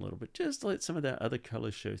opacity down a little bit, just to let some of that other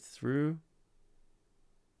color show through.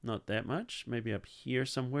 Not that much, maybe up here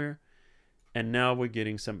somewhere. And now we're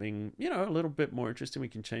getting something, you know, a little bit more interesting. We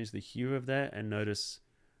can change the hue of that and notice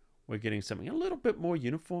we're getting something a little bit more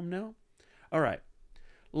uniform now. All right,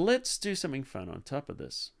 let's do something fun on top of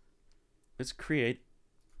this. Let's create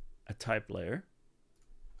a type layer.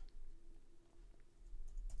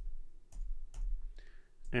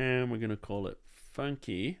 And we're going to call it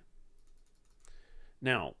funky.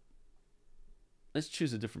 Now, let's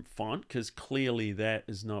choose a different font because clearly that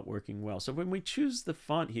is not working well. So when we choose the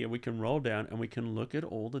font here, we can roll down and we can look at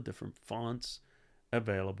all the different fonts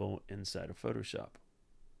available inside of Photoshop.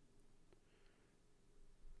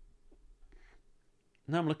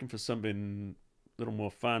 Now I'm looking for something a little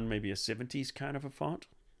more fun, maybe a 70s kind of a font.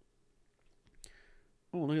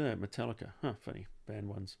 Oh, look at that, Metallica. Huh, funny, band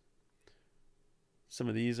ones. Some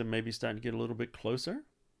of these are maybe starting to get a little bit closer.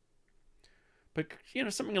 But, you know,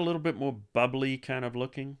 something a little bit more bubbly kind of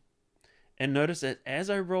looking. And notice that as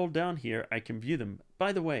I roll down here, I can view them.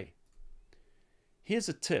 By the way, here's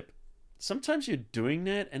a tip. Sometimes you're doing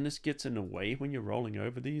that and this gets in the way when you're rolling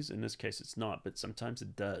over these. In this case, it's not, but sometimes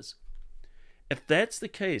it does. If that's the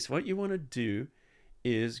case, what you want to do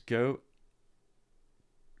is go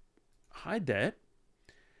hide that.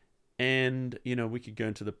 And, you know, we could go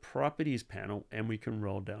into the Properties panel and we can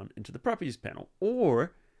roll down into the Properties panel.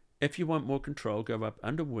 Or if you want more control, go up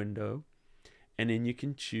under Window, and then you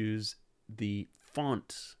can choose the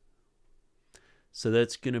font. So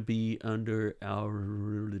that's going to be under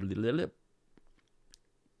our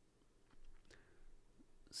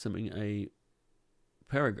a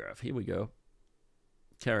paragraph. Here we go.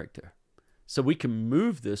 Character. So we can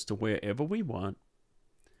move this to wherever we want,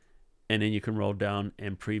 and then you can roll down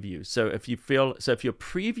and preview. So if you feel, if your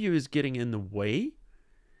preview is getting in the way,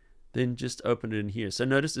 then just open it in here. So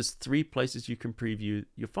notice there's 3 places you can preview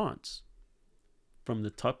your fonts. From the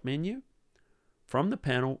top menu, from the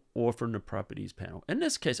panel, or from the Properties panel. In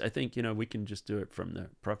this case, I think, you know, we can just do it from the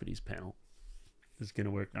Properties panel. This is going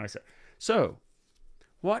to work nicer. So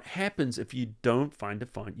what happens if you don't find a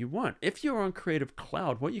font you want? If you're on Creative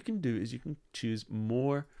Cloud, what you can do is you can choose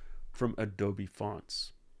more from Adobe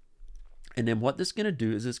fonts. And then what this is going to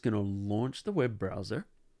do is it's going to launch the web browser.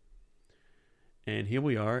 And here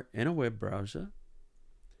we are in a web browser.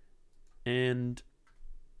 And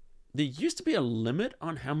there used to be a limit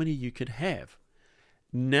on how many you could have.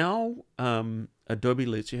 Now, Adobe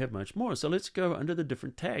lets you have much more. So let's go under the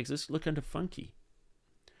different tags. Let's look under funky.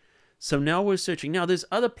 So now we're searching. Now there's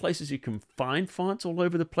other places you can find fonts all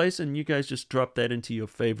over the place, and you guys just drop that into your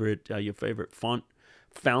favorite font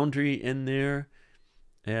foundry in there.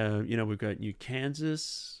 You know, we've got New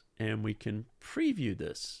Kansas, and we can preview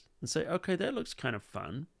this and say, okay, that looks kind of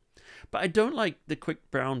fun. But I don't like the quick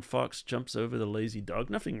brown fox jumps over the lazy dog.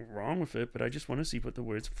 Nothing wrong with it, but I just want to see what the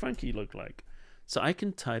words funky look like. So I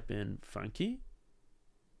can type in funky,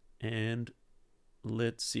 and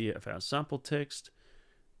let's see if our sample text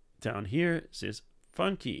down here says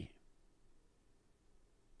funky.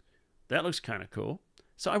 That looks kind of cool.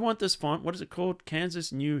 So I want this font. What is it called?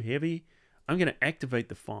 Kansas New Heavy. I'm going to activate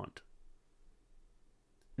the font.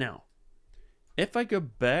 Now, if I go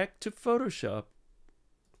back to Photoshop,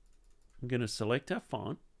 I'm going to select our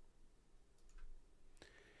font.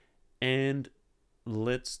 And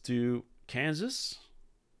let's do Kansas.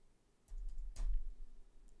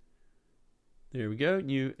 There we go.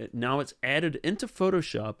 Now it's added into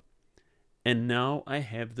Photoshop. And now I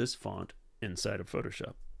have this font inside of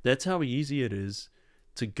Photoshop. That's how easy it is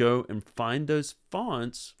to go and find those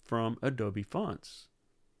fonts from Adobe Fonts.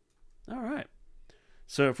 All right.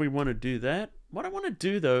 So if we want to do that, what I want to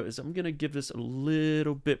do though is I'm going to give this a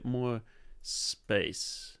little bit more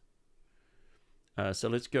space. So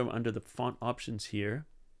let's go under the font options here.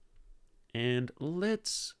 And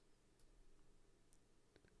let's,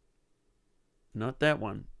 not that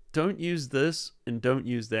one. Don't use this and don't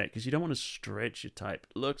use that because you don't want to stretch your type.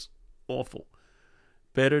 It looks awful.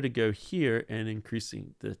 Better to go here and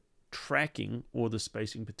increasing the tracking or the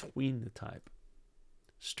spacing between the type.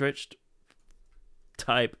 Stretched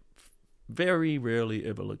type very rarely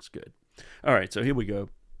ever looks good. All right, so here we go.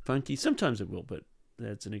 Funky, sometimes it will, but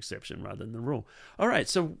that's an exception rather than the rule. All right,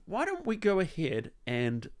 so why don't we go ahead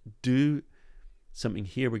and do something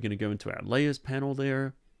here. We're going to go into our layers panel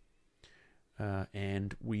there.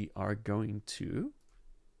 And we are going to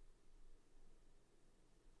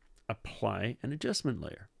apply an adjustment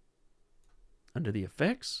layer. Under the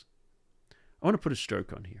effects, I want to put a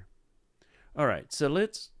stroke on here. All right, so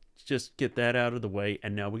let's just get that out of the way,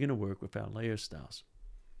 and now we're going to work with our layer styles.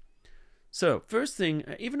 So first thing,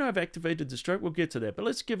 even though I've activated the stroke, we'll get to that, but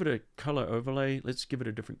let's give it a color overlay. Let's give it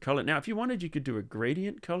a different color. Now, if you wanted, you could do a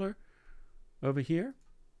gradient color over here.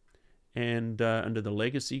 And under the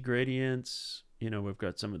legacy gradients, you know, we've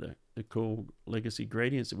got some of the cool legacy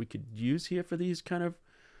gradients that we could use here for these kind of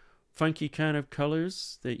funky kind of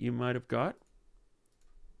colors that you might have got.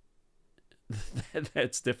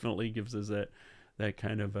 That's definitely gives us that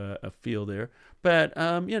kind of a feel there. But,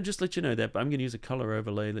 you know, just let you know that. But I'm going to use a color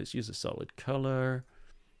overlay. Let's use a solid color.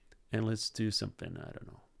 And let's do something, I don't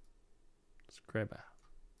know. Let's grab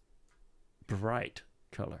a bright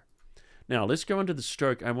color. Now, let's go under the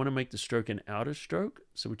stroke. I want to make the stroke an outer stroke,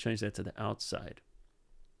 so we change that to the outside.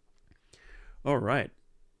 All right.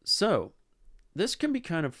 So, this can be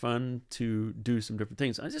kind of fun to do some different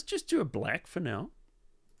things. I just do a black for now.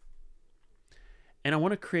 And I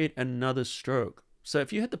want to create another stroke. So,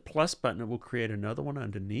 if you hit the plus button, it will create another one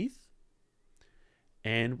underneath.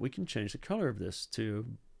 And we can change the color of this to,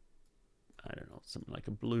 I don't know, something like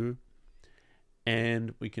a blue.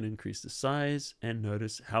 And we can increase the size and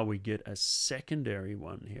notice how we get a secondary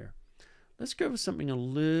one here. Let's go with something a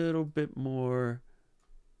little bit more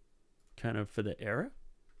kind of for the error.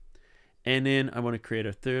 And then I want to create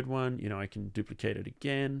a third one. You know, I can duplicate it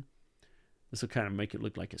again. This will kind of make it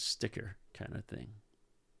look like a sticker kind of thing.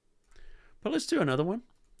 But let's do another one.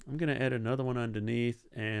 I'm going to add another one underneath,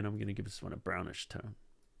 and I'm going to give this one a brownish tone.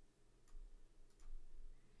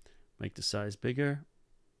 Make the size bigger.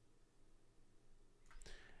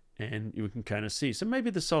 And you can kind of see. So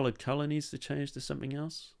maybe the solid color needs to change to something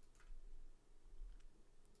else.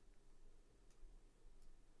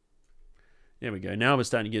 There we go. Now we're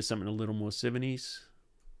starting to get something a little more 70s.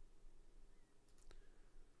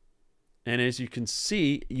 And as you can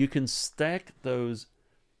see, you can stack those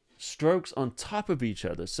strokes on top of each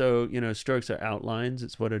other. So, you know, strokes are outlines.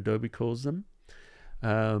 It's what Adobe calls them.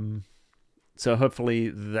 So hopefully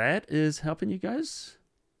that is helping you guys.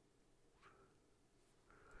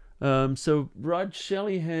 So Rod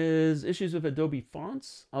Shelley has issues with Adobe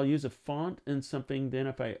fonts. I'll use a font in something. Then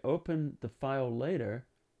if I open the file later,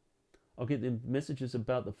 I'll get the messages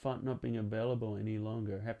about the font not being available any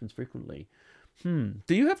longer. It happens frequently. Do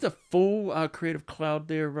you have the full Creative Cloud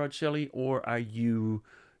there, Rod Shelley, or are you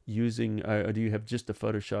using, or do you have just the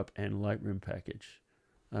Photoshop and Lightroom package?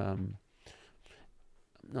 I'm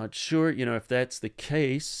not sure, if that's the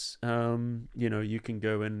case, you can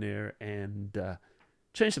go in there and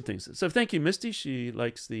change some things. So thank you, Misty. She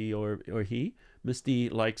likes the, or he, Misty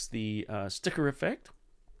likes the sticker effect.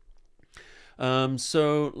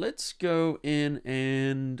 So let's go in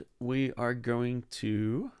and we are going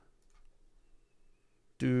to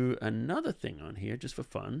do another thing on here just for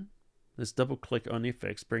fun. Let's double click on the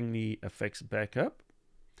effects, bring the effects back up.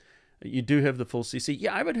 You do have the full CC.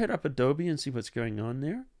 Yeah, I would head up Adobe and see what's going on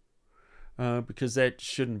there. Because that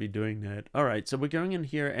shouldn't be doing that. All right, so we're going in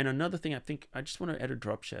here, and another thing, I think I just want to add a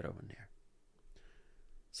drop shadow in there.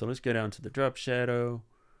 So let's go down to the drop shadow.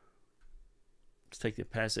 Let's take the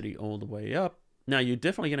opacity all the way up. Now you're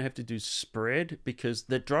definitely going to have to do spread because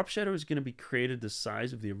the drop shadow is going to be created the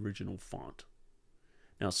size of the original font.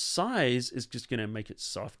 Now size is just going to make it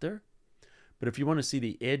softer, but if you want to see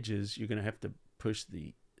the edges, you're going to have to push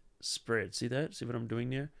the spread. See that? See what I'm doing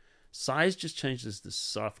there? Size just changes the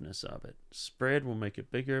softness of it. Spread will make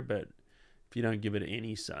it bigger, but if you don't give it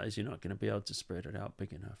any size, you're not going to be able to spread it out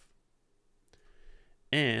big enough.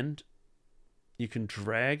 And you can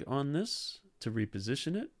drag on this to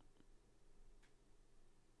reposition it.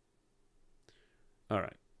 All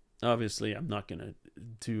right. Obviously, I'm not going to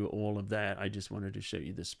do all of that. I just wanted to show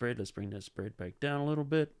you the spread. Let's bring that spread back down a little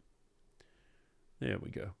bit. There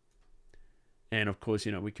we go. And of course,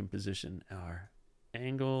 we can position our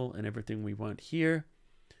angle and everything we want here.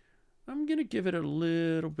 I'm going to give it a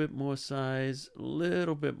little bit more size, a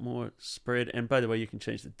little bit more spread. And by the way, you can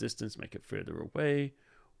change the distance, make it further away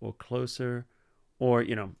or closer, or,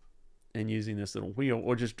 and using this little wheel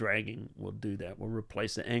or just dragging will do that. We'll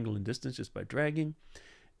replace the angle and distance just by dragging.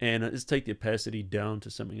 And let's take the opacity down to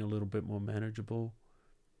something a little bit more manageable.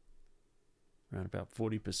 Around about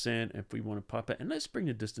 40% if we want to pop it. And let's bring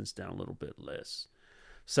the distance down a little bit less.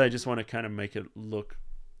 So I just want to kind of make it look,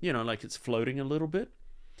 like it's floating a little bit.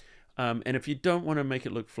 And if you don't want to make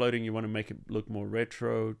it look floating, you want to make it look more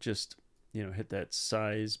retro, just, hit that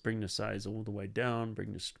size, bring the size all the way down,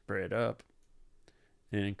 bring the spread up,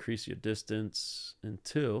 and increase your distance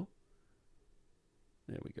until,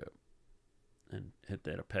 there we go. And hit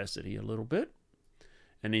that opacity a little bit.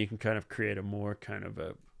 And then you can kind of create a more kind of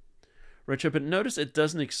a retro. But notice it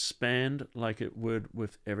doesn't expand like it would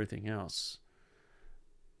with everything else.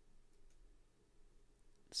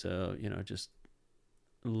 So, just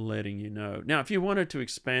letting you know. Now, if you wanted to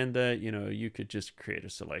expand that, you could just create a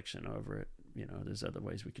selection over it. There's other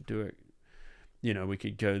ways we could do it. We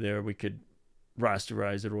could go there. We could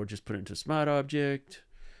rasterize it or just put it into Smart Object.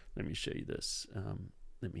 Let me show you this.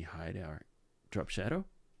 Let me hide our drop shadow.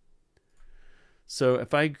 So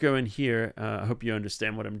if I go in here, I hope you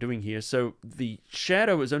understand what I'm doing here. So the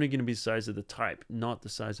shadow is only going to be the size of the type, not the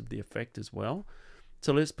size of the effect as well.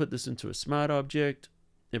 So let's put this into a Smart Object.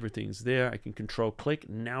 Everything's there. I can control click.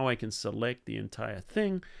 Now I can select the entire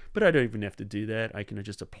thing, but I don't even have to do that. I can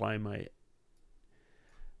just apply my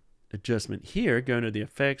adjustment here, go into the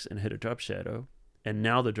effects and hit a drop shadow. And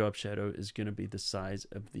now the drop shadow is going to be the size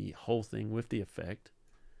of the whole thing with the effect.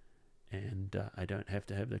 And I don't have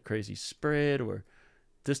to have the crazy spread or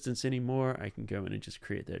distance anymore. I can go in and just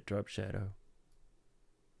create that drop shadow.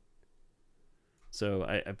 So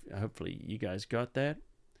hopefully you guys got that.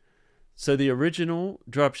 So the original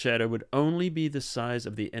drop shadow would only be the size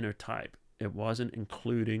of the inner type. It wasn't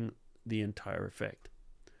including the entire effect.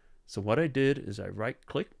 So what I did is I right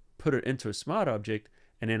click, put it into a Smart Object,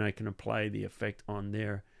 and then I can apply the effect on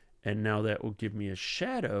there. And now that will give me a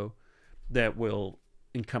shadow that will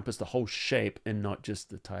encompass the whole shape and not just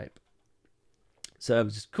the type. So it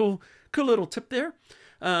was just cool little tip there.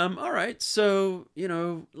 All right, so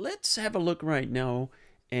let's have a look right now,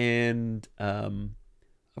 and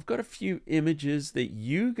I've got a few images that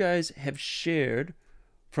you guys have shared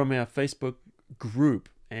from our Facebook group,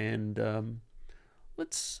 and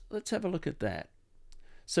let's have a look at that.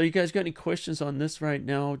 So you guys got any questions on this right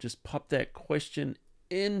now? Just pop that question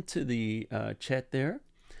into the chat there,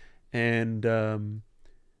 and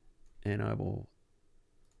I will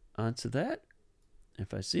answer that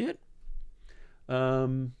if I see it.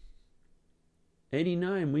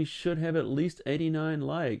 89. We should have at least 89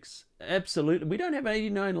 likes. Absolutely. We don't have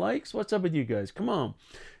 89 likes. What's up with you guys? Come on.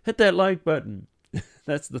 Hit that like button.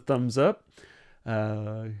 That's the thumbs up.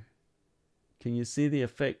 Can you see the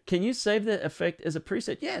effect? Can you save the effect as a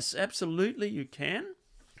preset? Yes, absolutely you can.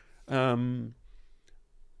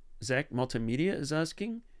 Zach Multimedia is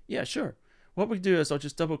asking. Yeah, sure. what we do is I'll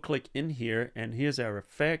just double click in here, and here's our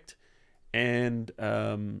effect. And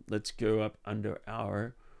let's go up under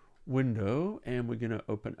our window, and we're going to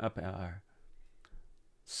open up our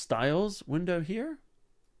styles window here.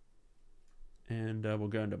 And we'll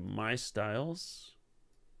go into my styles.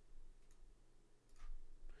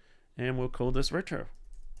 And we'll call this retro.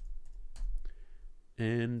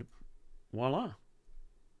 And voila.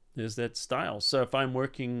 There's that style. So if I'm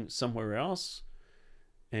working somewhere else,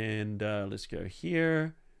 and let's go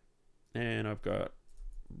here, and I've got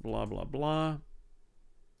blah, blah, blah,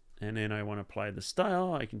 and then I want to apply the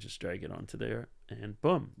style, I can just drag it onto there, and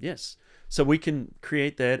boom, yes. So we can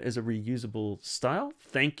create that as a reusable style.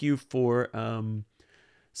 Thank you for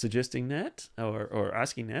suggesting that, or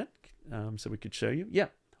asking that, so we could show you. Yeah,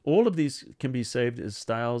 all of these can be saved as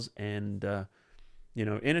styles, and you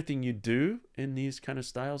know, anything you do in these kind of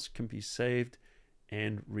styles can be saved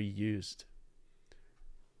and reused.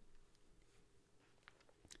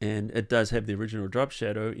 And it does have the original drop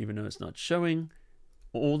shadow, even though it's not showing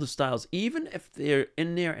all the styles. Even if they're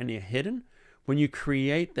in there and they're hidden, when you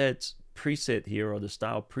create that preset here, or the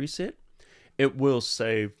style preset, it will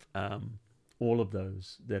save all of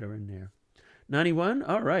those that are in there. 91,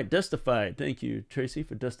 all right, Dustified. Thank you, Tracy,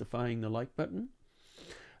 for justifying the like button.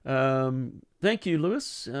 Thank you,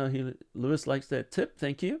 Lewis. Lewis likes that tip.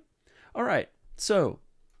 Thank you. All right, so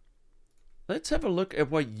let's have a look at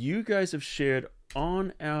what you guys have shared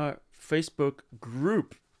on our Facebook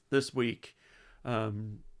group this week.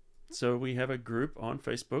 So we have a group on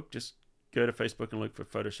Facebook. Just go to Facebook and look for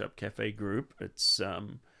Photoshop Cafe group. It's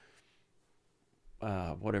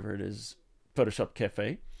whatever it is, Photoshop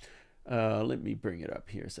Cafe. Let me bring it up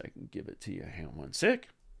here so I can give it to you. Hang on one sec.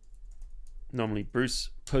 Normally Bruce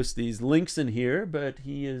posts these links in here, but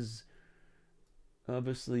he is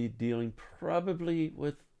obviously dealing probably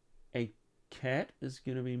with a cat, is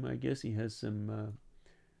going to be my guess. He has some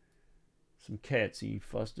cats. He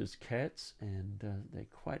fosters cats, and they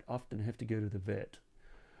quite often have to go to the vet.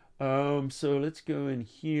 So let's go in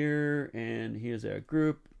here, and here's our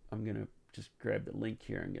group. I'm going to just grab the link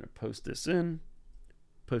here. I'm going to post this in.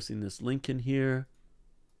 Posting this link in here.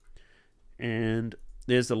 And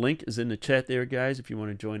there's the link, is in the chat there, guys, if you want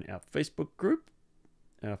to join our Facebook group.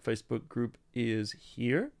 Our Facebook group is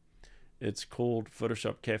here. It's called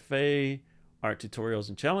Photoshop Cafe Art Tutorials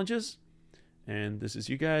and Challenges. And this is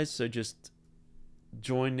you guys, so just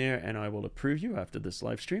join there, and I will approve you after this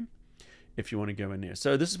live stream if you want to go in there.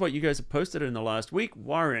 So this is what you guys have posted in the last week.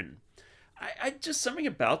 Warren, I just, something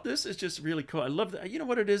about this is just really cool. I love that. You know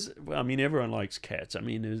what it is? Well, I mean, everyone likes cats. I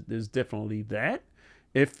mean, there's definitely that.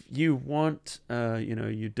 If you want, you know,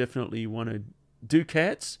 you definitely want to do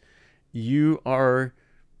cats, you are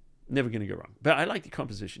never going to go wrong. But I like the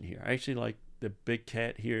composition here. I actually like the big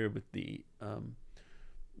cat here with the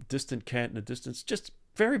distant cat in the distance. Just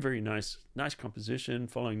very, very nice composition,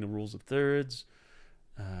 following the rules of thirds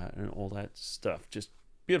and all that stuff. Just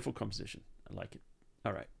beautiful composition. I like it.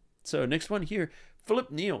 All right. So next one here,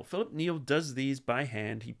 Philip Neal. Philip Neal does these by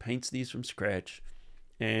hand. He paints these from scratch.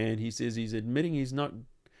 And he says he's admitting he's not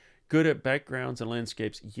good at backgrounds and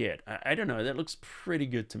landscapes yet. I don't know. That looks pretty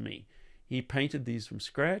good to me. He painted these from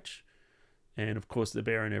scratch. And, of course, the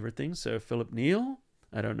bear and everything. So, Philip Neal,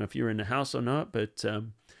 I don't know if you're in the house or not, but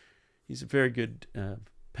he's a very good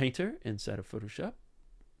painter inside of Photoshop.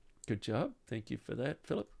 Good job. Thank you for that,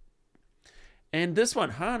 Philip. And this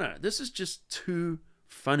one, Hannah. This is just too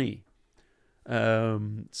funny.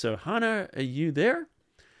 So, Hannah, are you there?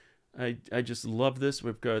 I just love this.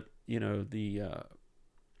 We've got, you know, the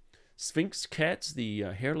Sphinx cats, the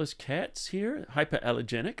hairless cats here,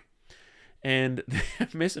 hyperallergenic. And they're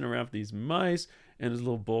messing around with these mice and this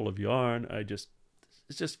little ball of yarn. It's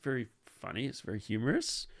just very funny. It's very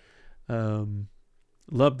humorous.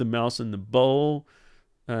 Love the mouse in the bowl.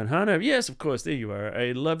 And Hannah, yes, of course, there you are.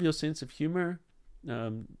 I love your sense of humor.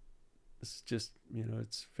 It's just, you know,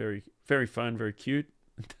 it's very, very fun, very cute.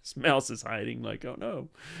 This mouse is hiding like, oh no,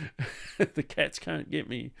 the cats can't get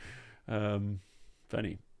me.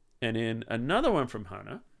 Funny. And then another one from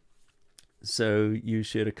Hannah. So you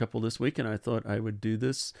shared a couple this week, and I thought I would do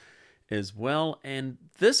this as well. And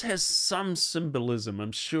this has some symbolism,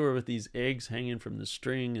 I'm sure, with these eggs hanging from the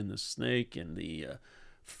string and the snake and the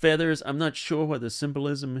feathers. I'm not sure what the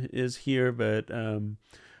symbolism is here, but I'm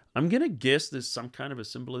going to guess there's some kind of a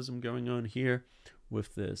symbolism going on here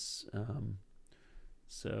with this.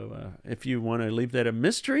 So if you want to leave that a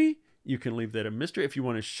mystery, you can leave that a mystery. If you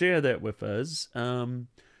want to share that with us,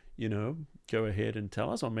 you know, go ahead and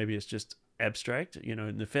tell us. Or maybe it's just abstract, you know,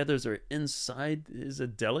 and the feathers are inside is a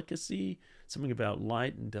delicacy, something about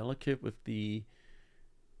light and delicate with the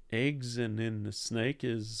eggs, and then the snake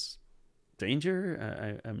is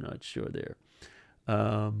danger. I'm not sure there.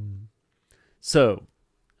 So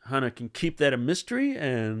Hannah can keep that a mystery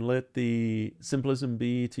and let the symbolism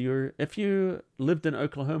be to your... If you lived in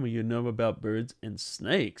Oklahoma, you know about birds and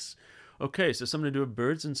snakes. Okay, so something to do with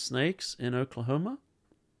birds and snakes in Oklahoma?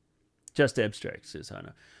 Just abstract, says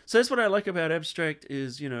Hannah. So that's what I like about abstract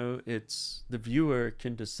is, you know, it's the viewer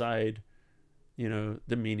can decide, you know,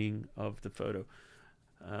 the meaning of the photo.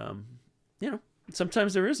 You know,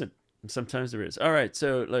 sometimes there isn't. Sometimes there is. All right,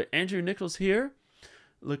 so like Andrew Nichols here.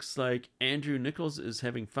 Looks like Andrew Nichols is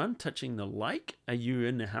having fun touching the like. Are you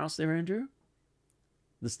in the house there, Andrew?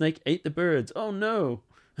 The snake ate the birds. Oh, no.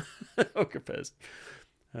 Octopus.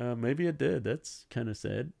 Maybe it did. That's kind of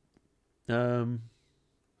sad.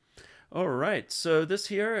 All right. So this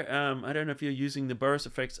here, I don't know if you're using the Boris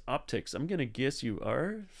Effects optics. I'm going to guess you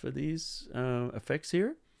are for these effects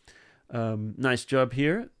here. Nice job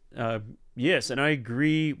here. Yes, and I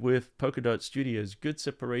agree with Polka Dot Studios. Good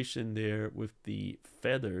separation there with the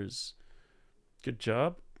feathers. Good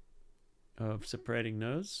job of separating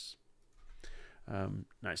those.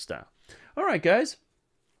 Nice style. All right, guys.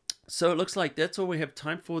 So it looks like that's all we have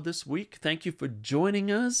time for this week. Thank you for joining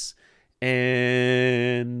us.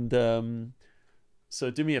 And so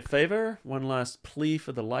do me a favor. One last plea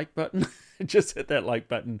for the like button. Just hit that like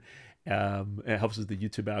button. It helps with the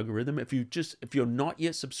YouTube algorithm. If you're not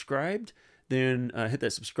yet subscribed, then hit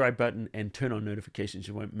that subscribe button and turn on notifications.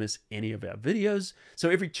 You won't miss any of our videos. So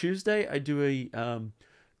every Tuesday I do a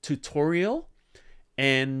tutorial,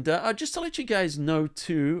 and just to let you guys know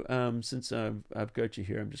too, since I've got you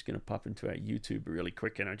here, I'm just going to pop into our YouTube really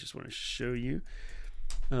quick, and I just want to show you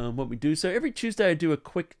what we do. So every Tuesday I do a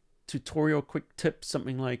quick tutorial, quick tip,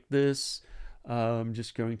 something like this.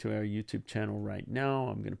 Just going to our YouTube channel right now.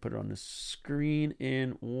 I'm going to put it on the screen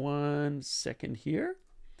in 1 second here.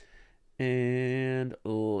 And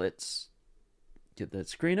let's get that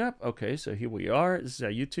screen up. Okay, so here we are. This is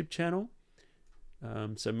our YouTube channel.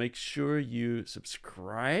 So make sure you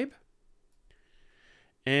subscribe.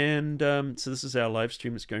 And so this is our live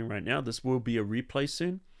stream that's going right now. This will be a replay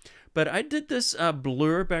soon. But I did this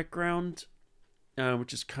blur background,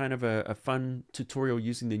 which is kind of a fun tutorial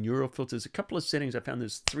using the neural filters. A couple of settings. I found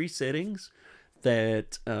there's 3 settings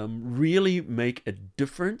that really make a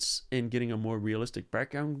difference in getting a more realistic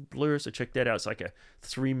background blur. So check that out. It's like a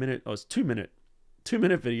 3-minute, oh, it's 2-minute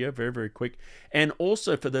video, very, very quick. And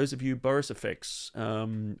also for those of you Boris Effects,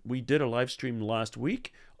 we did a live stream last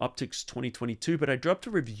week, Optics 2022, but I dropped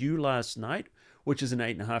a review last night, which is an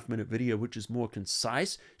 8.5-minute video, which is more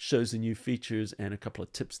concise, shows the new features and a couple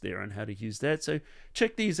of tips there on how to use that. So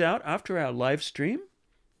check these out after our live stream.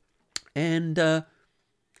 And all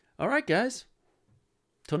right, guys,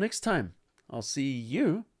 till next time, I'll see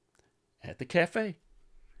you at the cafe.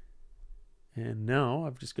 And now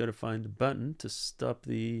I've just got to find the button to stop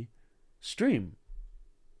the stream,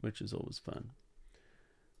 which is always fun.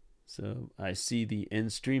 So I see the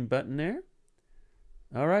end stream button there.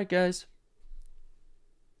 All right, guys.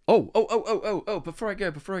 Oh, before I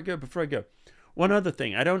go. One other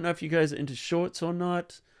thing. I don't know if you guys are into shorts or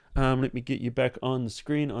not. Let me get you back on the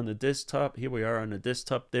screen on the desktop. Here we are on the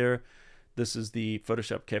desktop there. This is the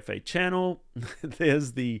photoshopCAFE channel.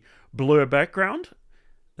 There's the blur background.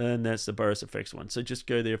 And that's the Boris Effects one. So just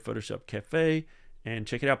go there, photoshopCAFE, and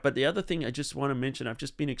check it out. But the other thing I just want to mention, I've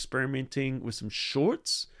just been experimenting with some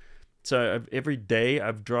shorts. So every day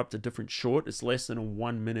I've dropped a different short. It's less than a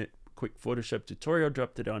 1-minute quick Photoshop tutorial.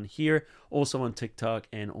 Dropped it on here, also on TikTok,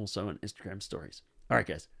 and also on Instagram stories. All right,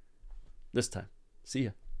 guys. This time. See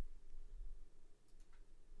ya.